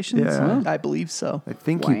reservations. Yeah. I believe so. I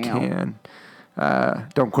think you Wow. can.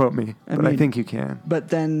 Don't quote me, but I mean- think you can. But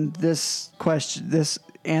then this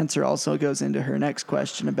answer also goes into her next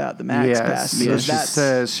question about the Max Pass. Yes. So Because she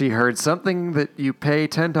says she heard something that you pay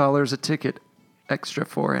 $10 a ticket extra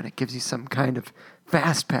for, and it gives you some kind of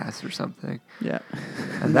fast pass or something. yeah,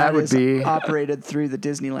 And that would is be operated through the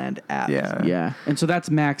Disneyland app. yeah. Yeah. And so that's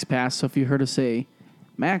Max Pass. So if you heard us say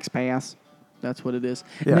Max Pass, that's what it is.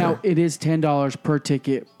 Yeah. Now, it is $10 per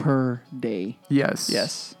ticket per day. Yes.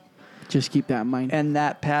 Yes. Just keep that in mind. And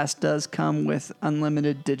that pass does come with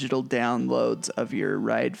unlimited digital downloads of your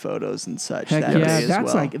ride photos and such. Heck that yeah, day as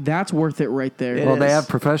that's well. that's worth it right there. It Well, they is. have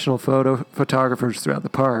professional photographers throughout the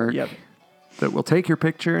park Yep. that will take your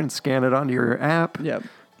picture and scan it onto your app, Yep.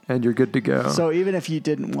 and you're good to go. So even if you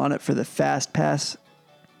didn't want it for the fast pass,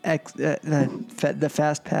 the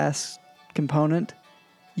fast pass component,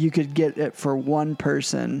 you could get it for one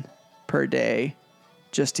person per day,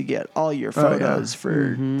 just to get all your Oh, yeah. photos for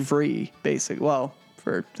Mm-hmm. free, basically. Well,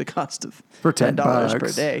 for the cost of For $10 per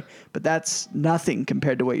 $10. day, but that's nothing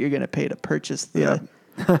compared to what you're going to pay to purchase the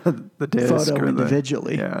Yeah. the disc photo or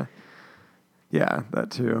individually. Yeah,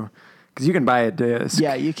 that too. Because you can buy a disc.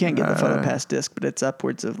 Yeah, you can't get the PhotoPass disc, but it's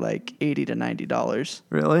upwards of like $80 to $90.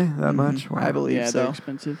 Really? That much? Wow. I believe yeah, they're so.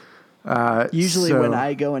 expensive. Usually, when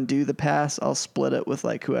I go and do the pass, I'll split it with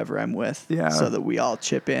like whoever I'm with, Yeah. so that we all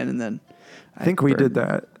chip in, and then I think we did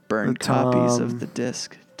that. Burn The copies Tom- of the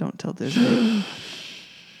disc. Don't tell Disney.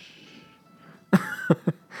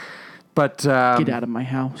 But Get out of my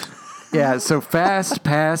house. yeah, so Fast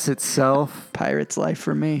Pass itself, Pirate's life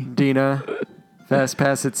for me. Dina, Fast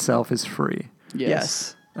Pass itself is free.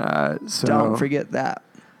 Yes. So Don't forget that.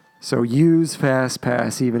 So use Fast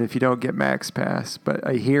Pass even if you don't get Max Pass. But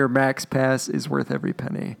I hear Max Pass is worth every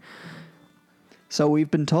penny. So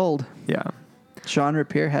we've been told Yeah. Sean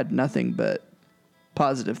Rapier had nothing but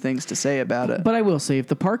positive things to say about it. But I will say, if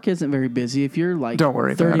the park isn't very busy, if you're like Don't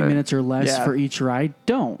worry 30 about it. minutes or less Yeah. for each ride,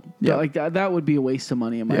 don't. Yeah. Like that would be a waste of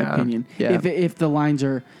money, in my Yeah. opinion. Yeah. If the lines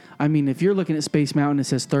are, I mean, if you're looking at Space Mountain, it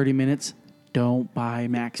says 30 minutes. Don't buy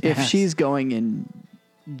Max Pass. If she's going in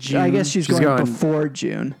June, I guess she's going going before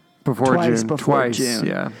June. Before Twice June, before twice, June.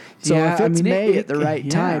 yeah. So Yeah, if I it's mean, May at the right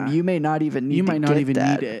yeah. time, you may not even need you to might not get even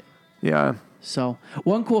that. need it. Yeah. So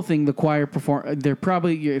one cool thing, the choir perform. They're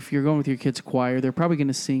probably, if you're going with your kids' choir, they're probably going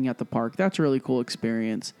to sing at the park. That's a really cool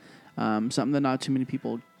experience. Something that not too many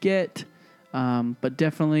people get, but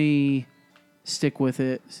definitely stick with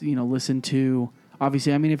it. You know, listen to.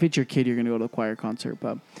 Obviously, I mean, if it's your kid, you're going to go to a choir concert,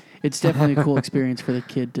 but it's definitely a cool experience for the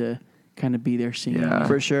kid to kind of be there singing. Yeah.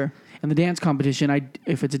 For sure. And the dance competition,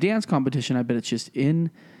 if it's a dance competition, I bet it's just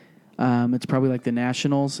in. It's probably like the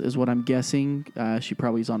Nationals is what I'm guessing. She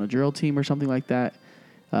probably is on a drill team or something like that.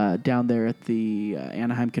 Down there at the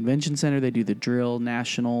Anaheim Convention Center, they do the drill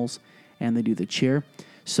Nationals and they do the cheer.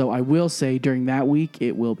 So I will say during that week,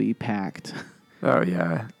 it will be packed. Oh,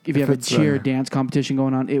 yeah. If you have a it's, cheer dance competition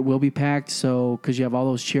going on, it will be packed. So, because you have all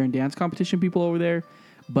those cheer and dance competition people over there.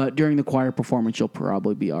 But during the choir performance, you'll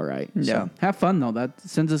probably be all right. Yeah. So have fun though. That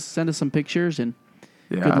send us some pictures and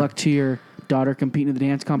Yeah. good luck to your daughter competing in the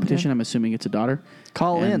dance competition. I'm assuming it's a daughter.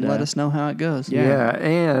 Call And, in. Let us know how it goes. Yeah,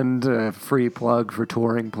 and free plug for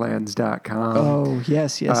touringplans.com. Oh,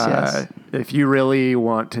 yes. If you really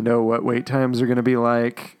want to know what wait times are going to be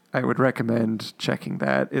like, I would recommend checking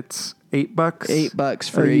that. It's $8. $8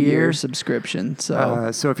 for a year subscription. So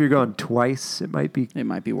So if you're going twice, it might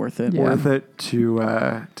be worth it. worth it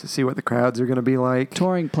to see what the crowds are going to be like.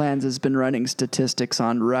 Touring Plans has been running statistics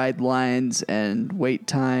on ride lines and wait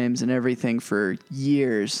times and everything for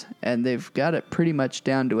years, and they've got it pretty much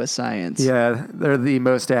down to a science. Yeah, they're the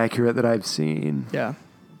most accurate that I've seen Yeah.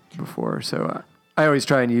 before. So I always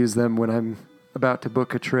try and use them when I'm about to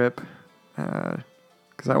book a trip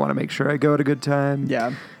because I want to make sure I go at a good time.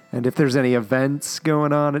 Yeah. And if there's any events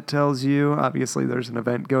going on, it tells you. Obviously, there's an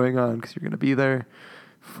event going on because you're going to be there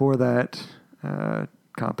for that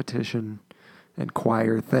competition and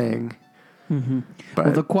choir thing. Mm-hmm. But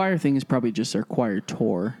Well, the choir thing is probably just their choir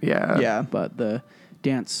tour. yeah, Yeah. But the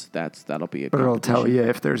dance, that'll be a But it'll tell competition. you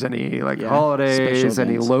if there's any like Yeah, holidays, special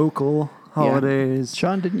any events. local holidays.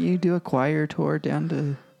 Sean, didn't you do a choir tour down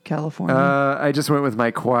to California? I just went with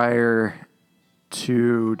my choir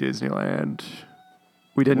to Disneyland.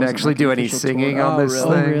 We didn't Wasn't actually like an do any official singing tour. on Oh, this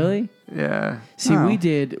really? thing. Oh, really? Yeah. See, Oh.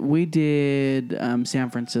 we did San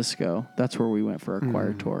Francisco. That's where we went for our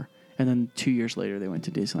choir tour. And then 2 years later, they went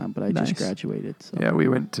to Disneyland, but I Nice. just graduated. So. Yeah, we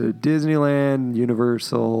went to Disneyland,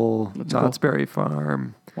 Universal, That's cool. Knott's Berry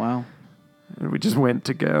Farm, Wow. and we just went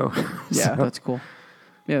to go. Yeah, So, that's cool.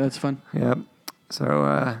 Yeah, that's fun. yep.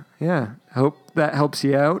 So, yeah, hope that helps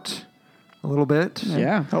you out a little bit.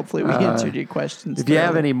 Yeah. Hopefully we answered your questions. If you have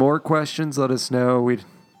thoroughly. any more questions, let us know. We'd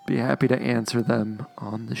be happy to answer them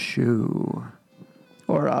on the show.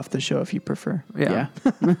 Or off the show if you prefer. Yeah.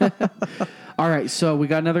 All right, so we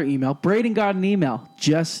got another email. Braden got an email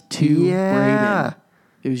just to Yeah. Braden.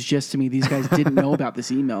 It was just to me. These guys didn't know about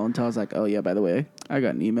this email until I was like, oh, yeah, by the way, I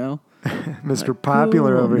got an email. Mr.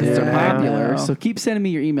 Popular over Mr. here. Popular. Yeah. So keep sending me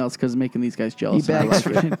your emails because it's making these guys He jealous. and I begs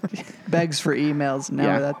like it. for, begs for emails. Now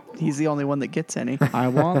Yeah. that he's the only one that gets any. I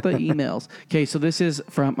want the emails. Okay, so this is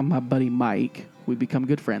from my buddy Mike. We've become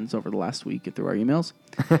good friends over the last week through our emails.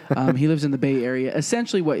 He lives in the Bay Area.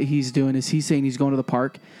 Essentially, what he's doing is he's saying he's going to the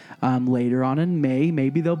park later on in May.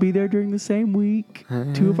 Maybe they'll be there during the same week.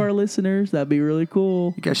 2 of our listeners. That'd be really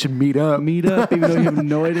cool. You guys should meet up. Meet up, even though you have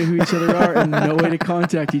no idea who each other are and no way to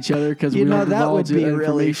contact each other because You we know, don't that would divulge be that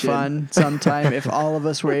really information. fun sometime if all of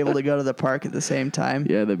us were able to go to the park at the same time.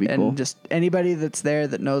 Yeah, that'd be and cool. just anybody that's there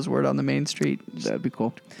that knows word on the main street, That'd be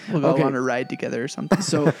cool. we'll go Okay. on a ride together or something.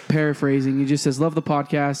 So paraphrasing, he just says, "Love the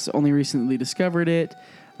podcast. Only recently discovered it.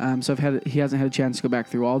 So he hasn't had a chance to go back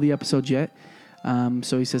through all the episodes yet.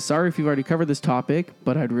 So he says, sorry if you've already covered this topic,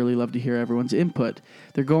 but I'd really love to hear everyone's input.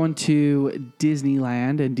 They're going to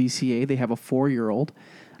Disneyland and DCA. They have a 4-year-old.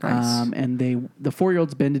 Nice. And the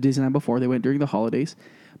 4-year-old's been to Disneyland before. They went during the holidays,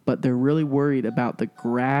 but they're really worried about the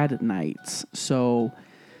grad nights. So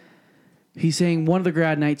he's saying one of the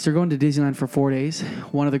grad nights, they're going to Disneyland for 4 days.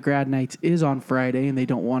 One of the grad nights is on Friday, and they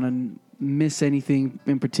don't want to miss anything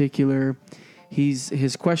in particular.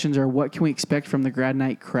 His questions are, what can we expect from the grad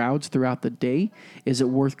night crowds throughout the day? Is it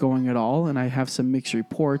worth going at all? And I have some mixed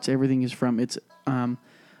reports. Everything is from it's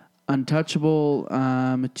untouchable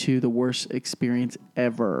to the worst experience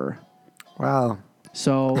ever. Wow.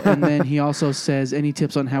 So, and then he also says, any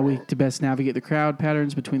tips on how to best navigate the crowd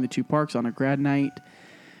patterns between the 2 parks on a grad night?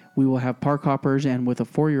 We will have park hoppers, and with a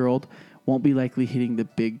 4-year-old, won't be likely hitting the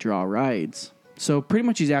big draw rides. So pretty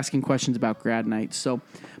much he's asking questions about grad nights. So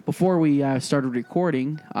before we started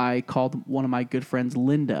recording, I called one of my good friends,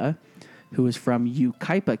 Linda, who is from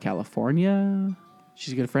Yucaipa, California.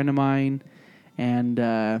 She's a good friend of mine. And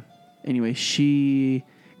anyway, she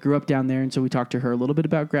grew up down there, and so we talked to her a little bit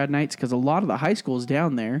about grad nights because a lot of the high schools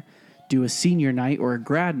down there do a senior night or a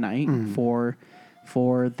grad night for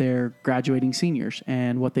their graduating seniors.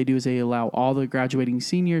 And what they do is they allow all the graduating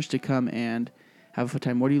seniors to come and have a fun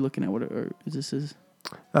time. What are you looking at? What is this?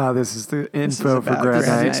 This is the info for about grad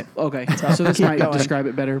grad night. night. Okay, so this might describe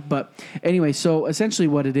it better. But anyway, so essentially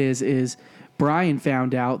what it is Brian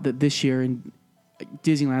found out that this year in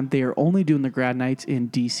Disneyland, they are only doing the grad nights in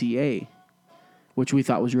DCA, which we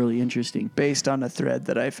thought was really interesting. Based on a thread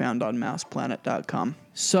that I found on mouseplanet.com.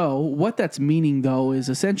 So what that's meaning, though, is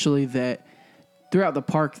essentially that throughout the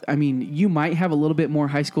park, I mean, you might have a little bit more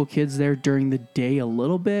high school kids there during the day a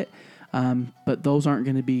little bit, but those aren't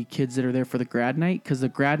going to be kids that are there for the grad night because the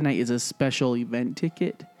grad night is a special event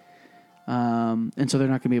ticket. And so they're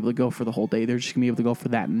not going to be able to go for the whole day. They're just going to be able to go for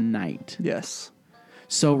that night. Yes.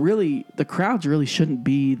 So really, the crowds really shouldn't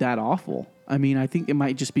be that awful. I mean, I think it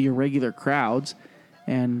might just be irregular crowds.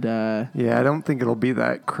 And yeah, I don't think it'll be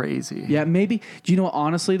that crazy. Yeah, maybe. Do you know what,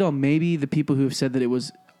 honestly, though, maybe the people who have said that it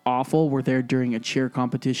was awful were there during a cheer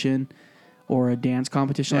competition or a dance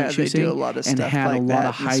competition, Yeah, like she was they do saying, a lot of and stuff had like a lot that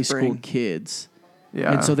of in the high school spring. kids.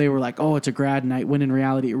 Yeah. And so they were like, oh, it's a grad night, when in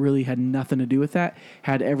reality it really had nothing to do with that.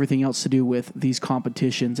 Had everything else to do with these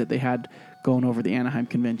competitions that they had going over the Anaheim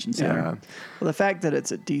Convention Center. Yeah. Well, the fact that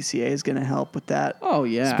it's a DCA is going to help with that. Oh,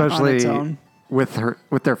 yeah. on its Especially own. with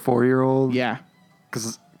their 4-year-old. Yeah.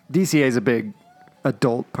 Because DCA is a big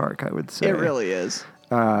adult park, I would say. It really is.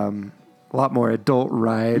 A lot more adult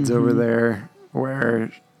rides over there where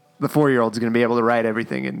the 4-year-old's going to be able to ride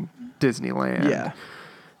everything in Disneyland. Yeah.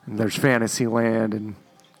 And there's Fantasyland and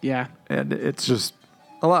Yeah. it's just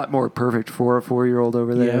a lot more perfect for a 4-year-old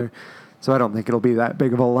over there. Yep. So I don't think it'll be that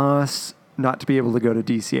big of a loss not to be able to go to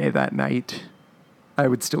DCA that night. I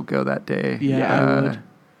would still go that day. Yeah, I would.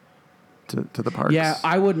 To the parks. Yeah,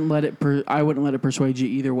 I wouldn't let it persuade you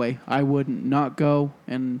either way. I wouldn't not go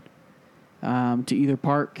and to either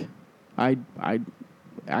park. I'd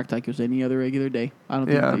act like it was any other regular day. I don't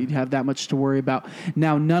think that you'd have that much to worry about.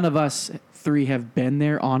 Now, none of us three have been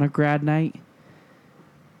there on a grad night.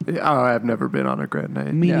 Oh, I've never been on a grad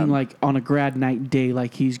night. Meaning like on a grad night day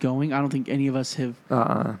like he's going. I don't think any of us have.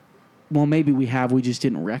 Well, maybe we have. We just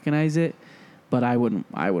didn't recognize it. But I wouldn't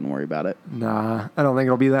worry about it. Nah, I don't think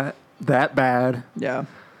it'll be that bad. Yeah.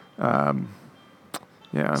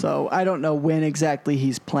 Yeah. So I don't know when exactly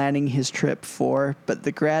he's planning his trip for, but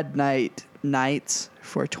the grad nights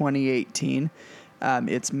for 2018,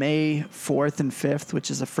 it's May 4th and 5th,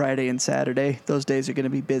 which is a Friday and Saturday. Those days are going to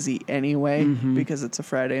be busy anyway because it's a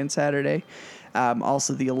Friday and Saturday.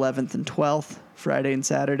 Also the 11th and 12th, Friday and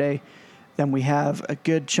Saturday. Then we have a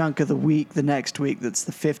good chunk of the week, the next week, that's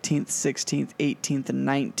the 15th, 16th, 18th, and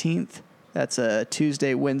 19th. That's a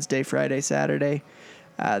Tuesday, Wednesday, Friday, Saturday.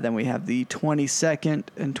 Then we have the 22nd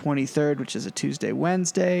and 23rd, which is a Tuesday,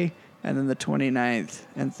 Wednesday. And then the 29th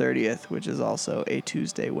and 30th, which is also a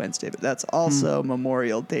Tuesday, Wednesday. But that's also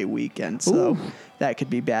Memorial Day weekend, so that could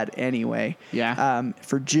be bad anyway. Yeah.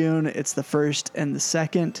 For June, it's the 1st and the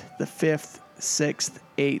 2nd, the 5th, 6th,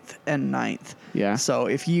 8th, and 9th. Yeah. So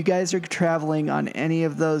if you guys are traveling on any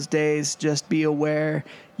of those days, just be aware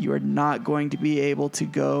you are not going to be able to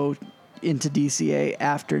go into DCA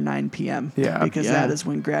after 9 p.m. Yeah. Because that is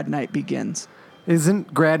when grad night begins.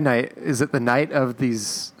 Isn't grad night, is it the night of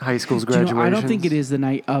these high schools' graduations? I don't think it is the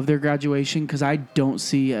night of their graduation because I don't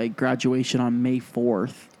see a graduation on May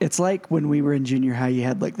 4th. It's like when we were in junior high, you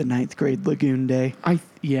had like the 9th grade Lagoon Day.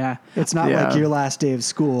 Yeah. It's not like your last day of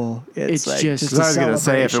school. It's like just a I was going to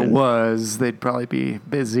say, if it celebration. was, they'd probably be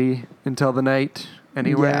busy until the night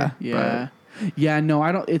anyway. Yeah. Yeah, no,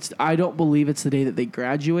 I don't believe it's the day that they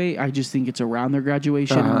graduate. I just think it's around their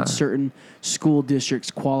graduation, and certain school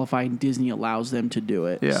districts qualify, and Disney allows them to do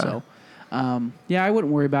it. Yeah. So, I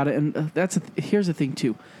wouldn't worry about it. And here's the thing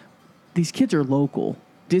too: these kids are local.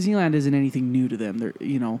 Disneyland isn't anything new to them. They're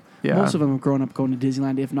most of them have grown up going to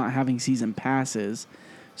Disneyland, if not having season passes.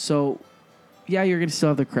 So, yeah, you're going to still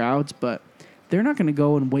have the crowds, but they're not going to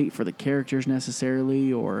go and wait for the characters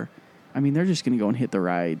necessarily, they're just going to go and hit the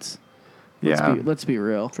rides. Let's be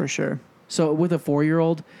real. For sure. So with a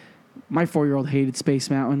 4-year-old, my 4-year-old hated Space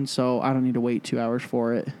Mountain, so I don't need to wait 2 hours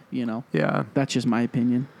for it, Yeah. That's just my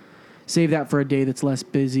opinion. Save that for a day that's less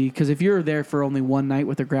busy, because if you're there for only one night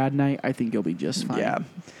with a grad night, I think you'll be just fine. Yeah.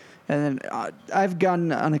 And then I've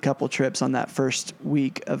gone on a couple trips on that first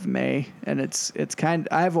week of May, and it's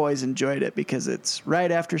I've always enjoyed it because it's right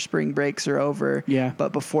after spring breaks are over,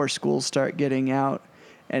 but before schools start getting out.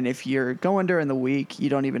 And if you're going during the week, you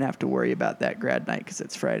don't even have to worry about that grad night because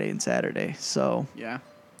it's Friday and Saturday. So yeah,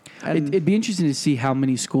 it'd be interesting to see how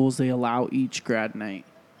many schools they allow each grad night.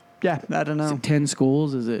 Yeah, I don't know. Is it 10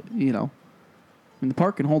 schools? Is it, I mean, the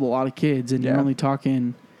park can hold a lot of kids, and you're only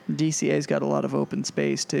talking... DCA's got a lot of open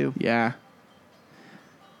space, too. Yeah.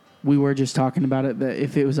 We were just talking about it, that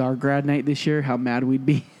if it was our grad night this year, how mad we'd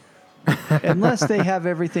be. Unless they have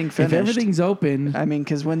everything finished. If everything's open... I mean,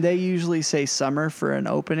 because when they usually say summer for an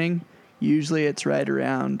opening, usually it's right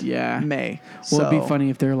around May. Well, it'd be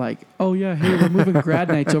funny if they're like, oh, yeah, hey, we're moving grad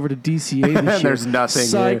nights over to DCA this year. There's nothing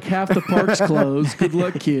Psych, here. half the park's closed. Good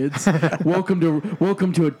luck, kids. Welcome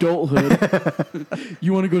to adulthood.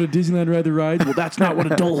 You want to go to Disneyland, ride the rides? Well, that's not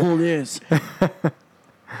what adulthood is.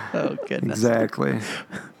 Oh, goodness. Exactly.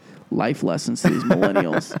 Life lessons to these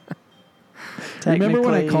millennials. Remember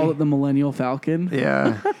when I called it the Millennial Falcon?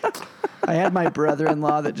 Yeah. I had my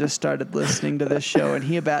brother-in-law that just started listening to this show, and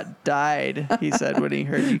he about died, he said, when he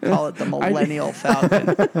heard you call it the Millennial Falcon.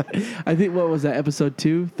 I think, what was that, episode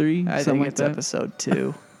 2, 3? I think it's episode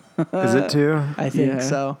 2. Is it 2? I think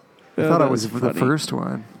so. I thought it was the first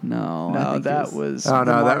one. No, that was Oh,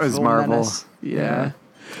 no, that was Marvel. Menace. Yeah.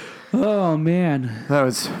 Oh, man. That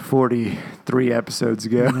was 43 episodes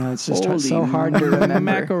ago. No, it's just so hard to remember.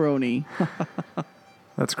 Macaroni.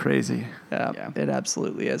 That's crazy. Yeah, it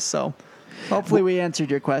absolutely is. So hopefully we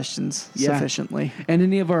answered your questions sufficiently. And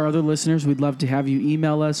any of our other listeners, we'd love to have you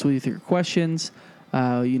email us with your questions.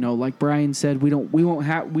 Like Brian said, we don't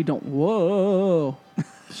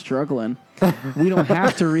struggling. We don't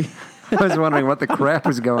have to read. I was wondering what the crap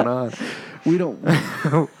was going on. We don't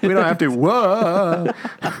have to. Whoa.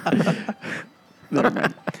 Never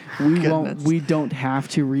mind. We don't have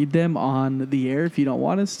to read them on the air if you don't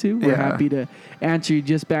want us to. We're happy to answer you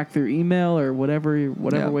just back through email or whatever way you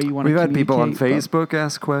want to communicate. We've had people on Facebook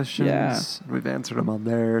ask questions. Yeah. We've answered them on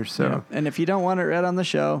there. So, and if you don't want it read on the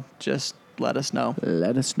show, just let us know.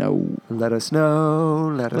 Let us know. Let us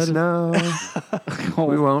know. Let us know.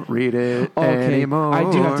 We won't read it anymore.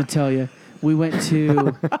 I do have to tell you, we went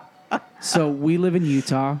to. So we live in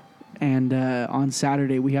Utah. And on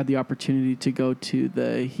Saturday, we had the opportunity to go to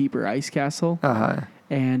the Heber Ice Castle. Uh-huh.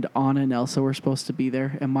 And Anna and Elsa were supposed to be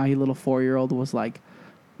there. And my little 4-year-old was like,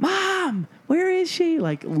 Mom, where is she?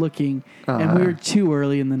 Like, looking. And we were too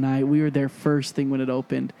early in the night. We were there first thing when it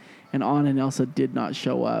opened. And Anna and Elsa did not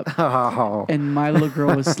show up. Oh. And my little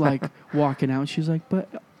girl was like walking out. She was like, but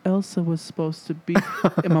Elsa was supposed to be.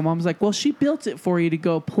 And my mom's like, well, she built it for you to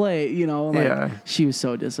go play, She was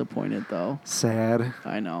so disappointed, though. Sad.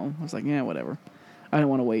 I know. I was like, yeah, whatever. I didn't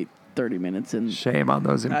want to wait 30 minutes and shame on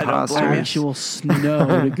those imposters. Actual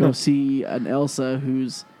snow to go see an Elsa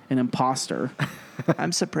who's an imposter.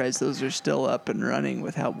 I'm surprised those are still up and running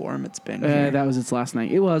with how warm it's been here. That was its last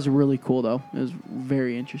night. It was really cool, though. It was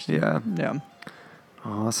very interesting. Yeah.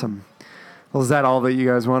 Awesome. Well, is that all that you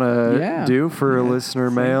guys want to do for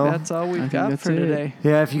listener mail? That's all we've got for today.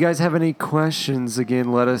 Yeah, if you guys have any questions,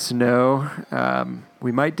 again, let us know.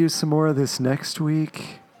 We might do some more of this next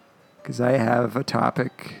week because I have a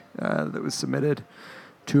topic that was submitted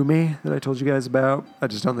to me that I told you guys about. I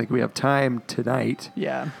just don't think we have time tonight.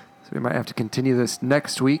 Yeah. So we might have to continue this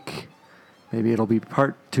next week. Maybe it'll be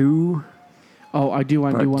part 2. Oh, I do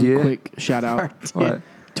want to do one quick shout out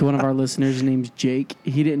to one of our listeners. His name's Jake.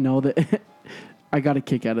 He didn't know that. I got a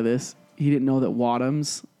kick out of this. He didn't know that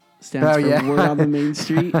WADMS stands for Word on the Main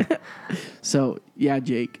Street. So, yeah,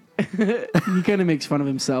 Jake. He kind of makes fun of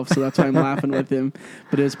himself, so that's why I'm laughing with him.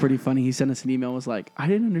 But it was pretty funny. He sent us an email. Was like, I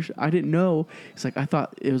didn't know. He's like, I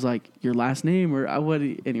thought it was like your last name or what?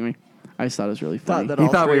 Anyway, I just thought it was really funny. He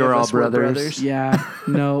thought we were all brothers. Yeah.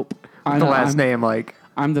 Nope. The last name, like.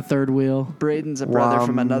 I'm the third wheel. Braden's a brother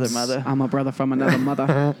from another mother. I'm a brother from another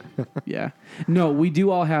mother. Yeah. No, we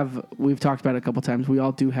do all have, we've talked about it a couple times, we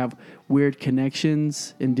all do have weird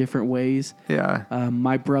connections in different ways. Yeah.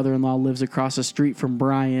 My brother-in-law lives across the street from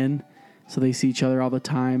Brian, so they see each other all the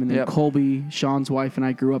time. And then Colby, Sean's wife, and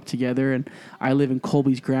I grew up together, and I live in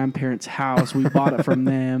Colby's grandparents' house. We bought it from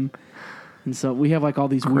them. And so we have like all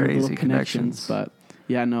these weird little connections. But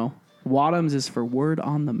yeah, no. WADMS is for Word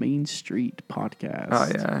on the Main Street podcast. Oh,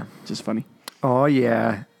 yeah. Just funny. Oh,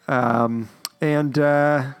 yeah. I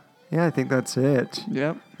think that's it.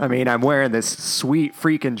 Yep. I mean, I'm wearing this sweet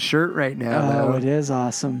freaking shirt right now. Oh, it is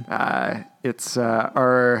awesome. It's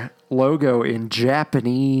our logo in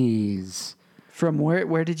Japanese. From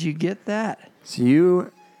where did you get that? So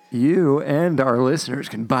you and our listeners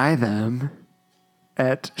can buy them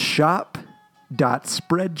at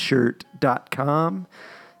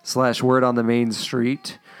shop.spreadshirt.com/word on the main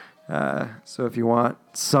street. So if you want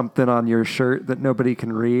something on your shirt that nobody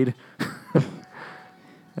can read,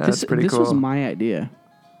 that's pretty cool. This was my idea.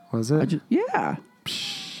 Was it? Yeah.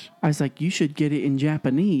 I was like, you should get it in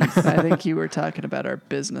Japanese. I think you were talking about our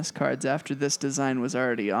business cards after this design was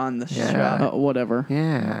already on the shop. Whatever.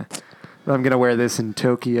 Yeah. I'm going to wear this in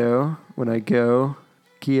Tokyo when I go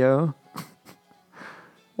Kyo.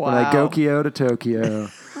 Wow. When I go Kyo to Tokyo.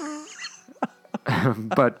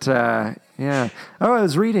 But, yeah. Oh, I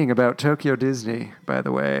was reading about Tokyo Disney, by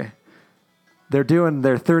the way. They're doing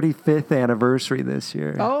their 35th anniversary this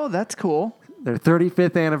year. Oh, that's cool. Their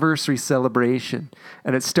 35th anniversary celebration.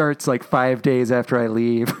 And it starts like 5 days after I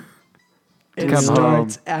leave. It come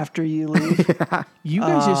starts home. after you leave. You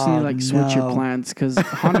guys just need to like switch your plans because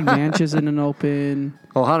Haunted Mansion isn't open.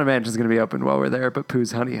 Well, Haunted Mansion's going to be open while we're there, but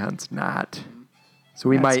Pooh's Honey Hunt's not.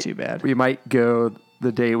 So That's too bad. We might go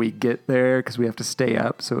the day we get there because we have to stay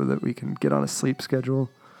up so that we can get on a sleep schedule.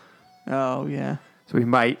 Oh, yeah. So we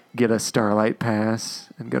might get a Starlight Pass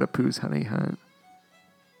and go to Pooh's Honey Hunt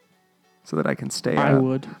so that I can stay up. I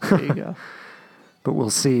would. There you go. But we'll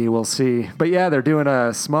see. But yeah, they're doing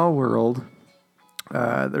a Small World.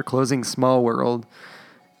 They're closing Small World,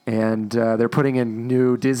 and they're putting in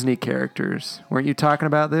new Disney characters. Weren't you talking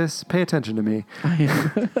about this? Pay attention to me. I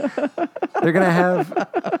am. They're gonna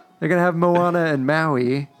have Moana and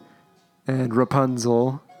Maui and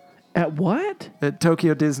Rapunzel At what? at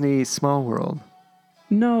Tokyo Disney Small World.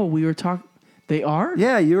 No, we were talking. They are?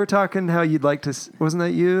 Yeah, you were talking how you'd like to. Wasn't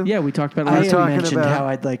that you? Yeah, we talked about it I last had talking time. mentioned about- how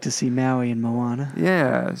I'd like to see Maui and Moana.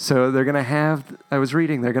 Yeah, so they're gonna have. I was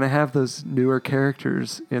reading. They're gonna have those newer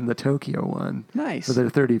characters in the Tokyo one Nice. for their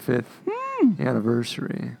 35th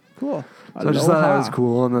anniversary. Cool. So I just thought that was Aloha.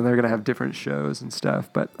 cool, and then they're gonna have different shows and stuff.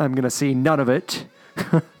 But I'm gonna see none of it.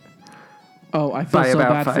 Oh, I feel By so about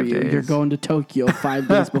bad for 5 you. days. You're going to Tokyo 5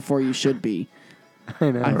 days before you should be.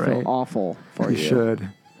 I know, I right? feel awful for you. You should.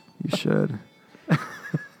 You should.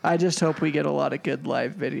 I just hope we get a lot of good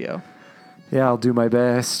live video. Yeah, I'll do my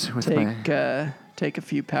best with my. Take a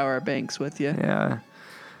few power banks with you. Yeah.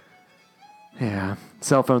 Yeah.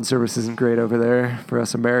 Cell phone service isn't great over there for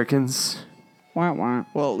us Americans, Wah, wah.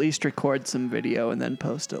 Well, at least record some video and then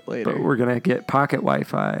post it later. but we're gonna get pocket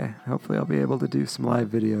Wi-Fi. Hopefully, I'll be able to do some live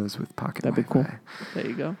videos with pocket That'd be Wi-Fi. cool. There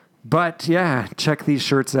you go. But yeah, check these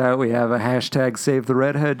shirts out. We have a hashtag Save the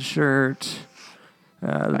Redhead shirt.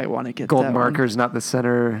 I want to get Golden that markers, not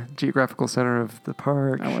the geographical center of the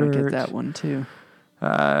park. one. I shirt. want to get that one too.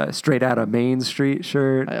 Straight out of Main Street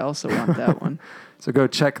shirt. I also want that one. So go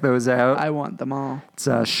check those out. I want them all. It's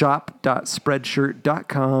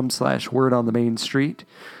shop.spreadshirt.com/word on the main street.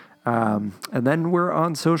 And then we're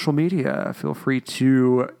on social media. Feel free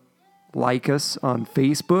to like us on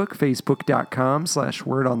Facebook,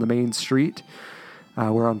 facebook.com/word on the main street.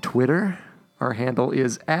 We're on Twitter. Our handle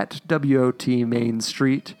is @WOT Main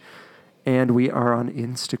Street. And we are on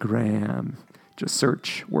Instagram. Just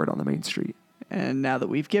search Word on the Main Street. And now that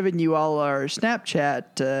we've given you all our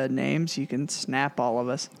Snapchat names, you can snap all of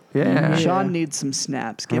us. Yeah. Sean needs some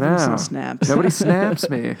snaps. I Give him know. some snaps. Nobody snaps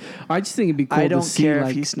me. I just think it'd be cool I don't to see care if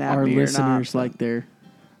like you snap our me or not, listeners but- like their,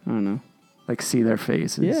 I don't know. Like, see their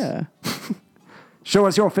faces. Yeah. Show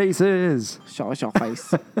us your faces. Show us your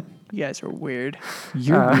face. You guys are weird.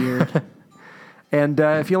 You're weird. And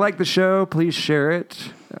if you like the show, please share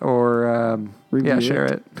it or Review share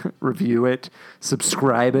it. it, review it,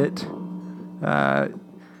 subscribe it.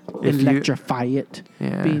 If you, Electrify it.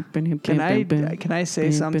 Yeah. Can I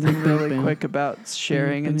say something really quick about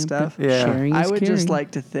sharing and stuff? Yeah. Sharing I is would caring. just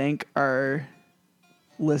like to thank our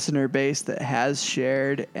listener base that has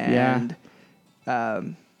shared and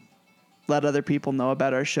let other people know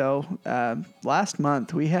about our show. Last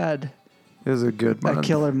month we had it was a good month. a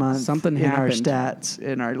killer month Something in our happened. stats,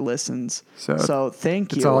 in our listens. So So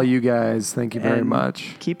thank you. It's all you guys. Thank you very And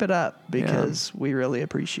much. Keep it up because we really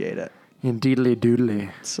appreciate it. Indeedly doodly.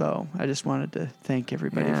 So I just wanted to thank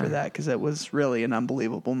everybody Yeah. for that because it was really an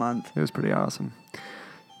unbelievable month. It was pretty awesome.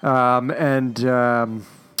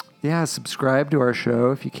 Subscribe to our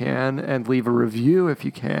show if you can and leave a review if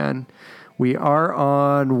you can. We are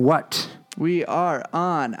on what? We are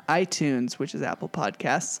on iTunes, which is Apple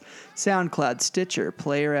Podcasts, SoundCloud, Stitcher,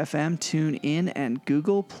 Player FM, TuneIn, and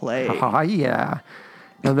Google Play. Yeah.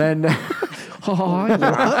 And then What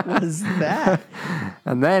was that?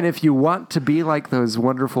 and then if you want to be like those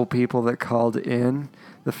wonderful people that called in,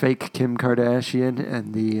 the fake Kim Kardashian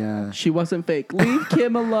and the She wasn't fake. Leave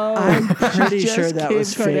Kim alone. I'm pretty She's sure just that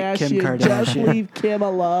was fake Kim Just Kardashian. leave Kim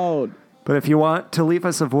alone. But if you want to leave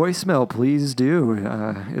us a voicemail, please do.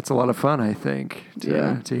 It's a lot of fun, I think,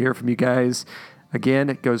 to hear from you guys. Again,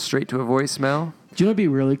 it goes straight to a voicemail. Do you know what'd be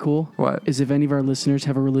really cool? What? Is if any of our listeners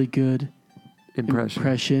have a really good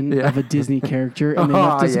impression Yeah. of a Disney character and they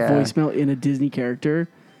left us yeah. a voicemail in a Disney character,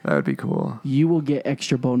 That would be cool. you will get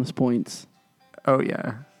extra bonus points. Oh,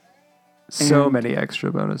 yeah. So And many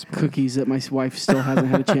extra bonus points. Cookies that my wife still hasn't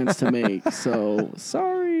had a chance to make. So,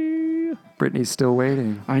 sorry. Brittany's still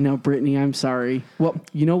waiting. I know, Brittany, I'm sorry. Well,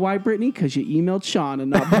 you know why, Brittany? Because you emailed Sean and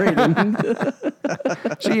not Brayden.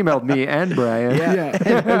 She emailed me and Brian. Yeah.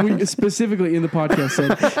 And we specifically in the podcast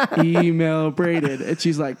said, email Brayden. And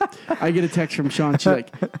she's like, I get a text from Sean. She's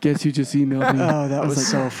like, guess who just emailed me? Oh, that I was like,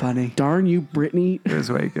 so funny. Darn you, Brittany. It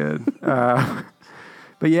was way good.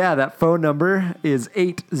 But yeah, that phone number is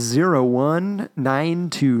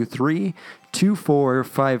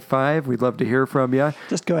 801-923-2455. We'd love to hear from you.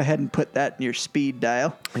 Just go ahead and put that in your speed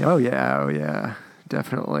dial. Oh, yeah.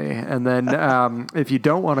 Definitely. And then if you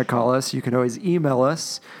don't want to call us, you can always email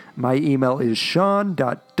us. My email is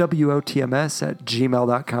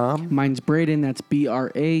sean.wotms@gmail.com. Mine's Brayden. That's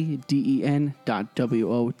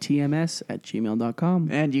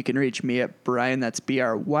BRADEN.WOTMS@gmail.com. And you can reach me at Brian. That's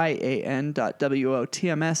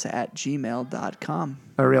BRYAN.WOTMS@gmail.com.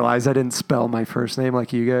 I realize I didn't spell my first name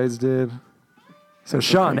like you guys did. So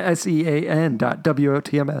Sean,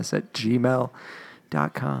 SEAN.WOTMS@gmail.com.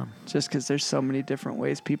 Just because there's so many different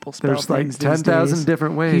ways people spell There's like things 10,000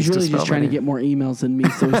 different ways He's really to spell just trying my to get more emails than me.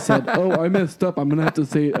 So he said, oh, I messed up. I'm going to have to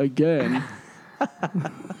say it again.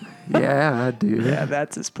 Yeah, dude. Yeah,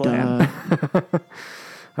 that's his plan.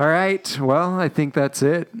 All right. Well, I think that's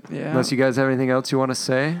it. Yeah. Unless you guys have anything else you want to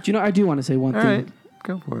say. Do you know, I do want to say one All thing. right.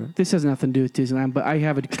 Go for it. This has nothing to do with Disneyland, but I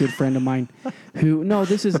have a good friend of mine who,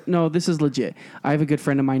 this is legit. I have a good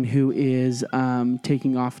friend of mine who is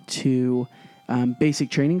taking off to basic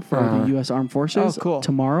training for the U.S. Armed Forces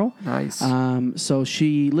tomorrow. Nice. So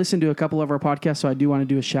she listened to a couple of our podcasts, so I do want to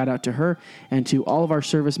do a shout out to her and to all of our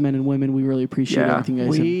servicemen and women. We really appreciate everything you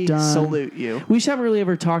guys have done. We salute you. We just haven't really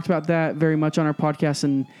ever talked about that very much on our podcast,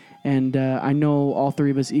 and I know all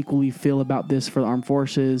three of us equally feel about this for the Armed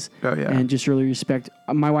Forces. Oh, yeah. And just really respect.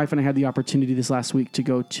 My wife and I had the opportunity this last week to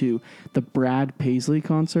go to the Brad Paisley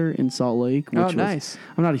concert in Salt Lake. Which nice.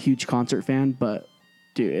 I'm not a huge concert fan, but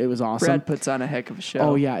dude, it was awesome. Brad puts on a heck of a show.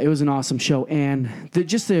 Oh yeah, it was an awesome show, and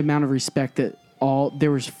just the amount of respect that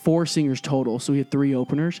there was 4 singers total, so we had 3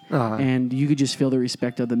 openers, and you could just feel the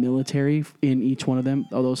respect of the military in each one of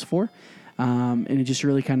those 4. And it just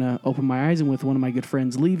really kind of opened my eyes. And with one of my good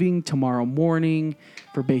friends leaving tomorrow morning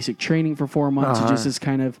for basic training for 4 months, it just has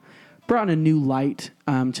kind of brought in a new light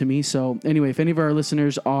to me. So anyway, if any of our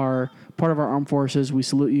listeners are part of our armed forces, we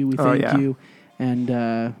salute you, we thank you, and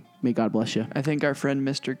may God bless you. I think our friend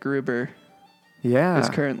Mr. Gruber is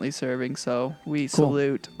currently serving, so we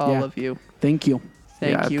salute all of you. Thank you.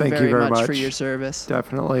 Thank you very much for your service.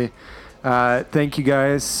 Definitely. Thank you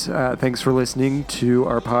guys. Thanks for listening to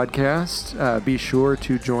our podcast. Be sure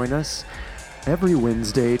to join us every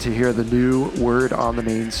Wednesday to hear the new Word on the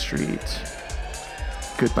Main Street.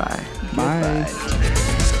 Goodbye. Bye. Goodbye.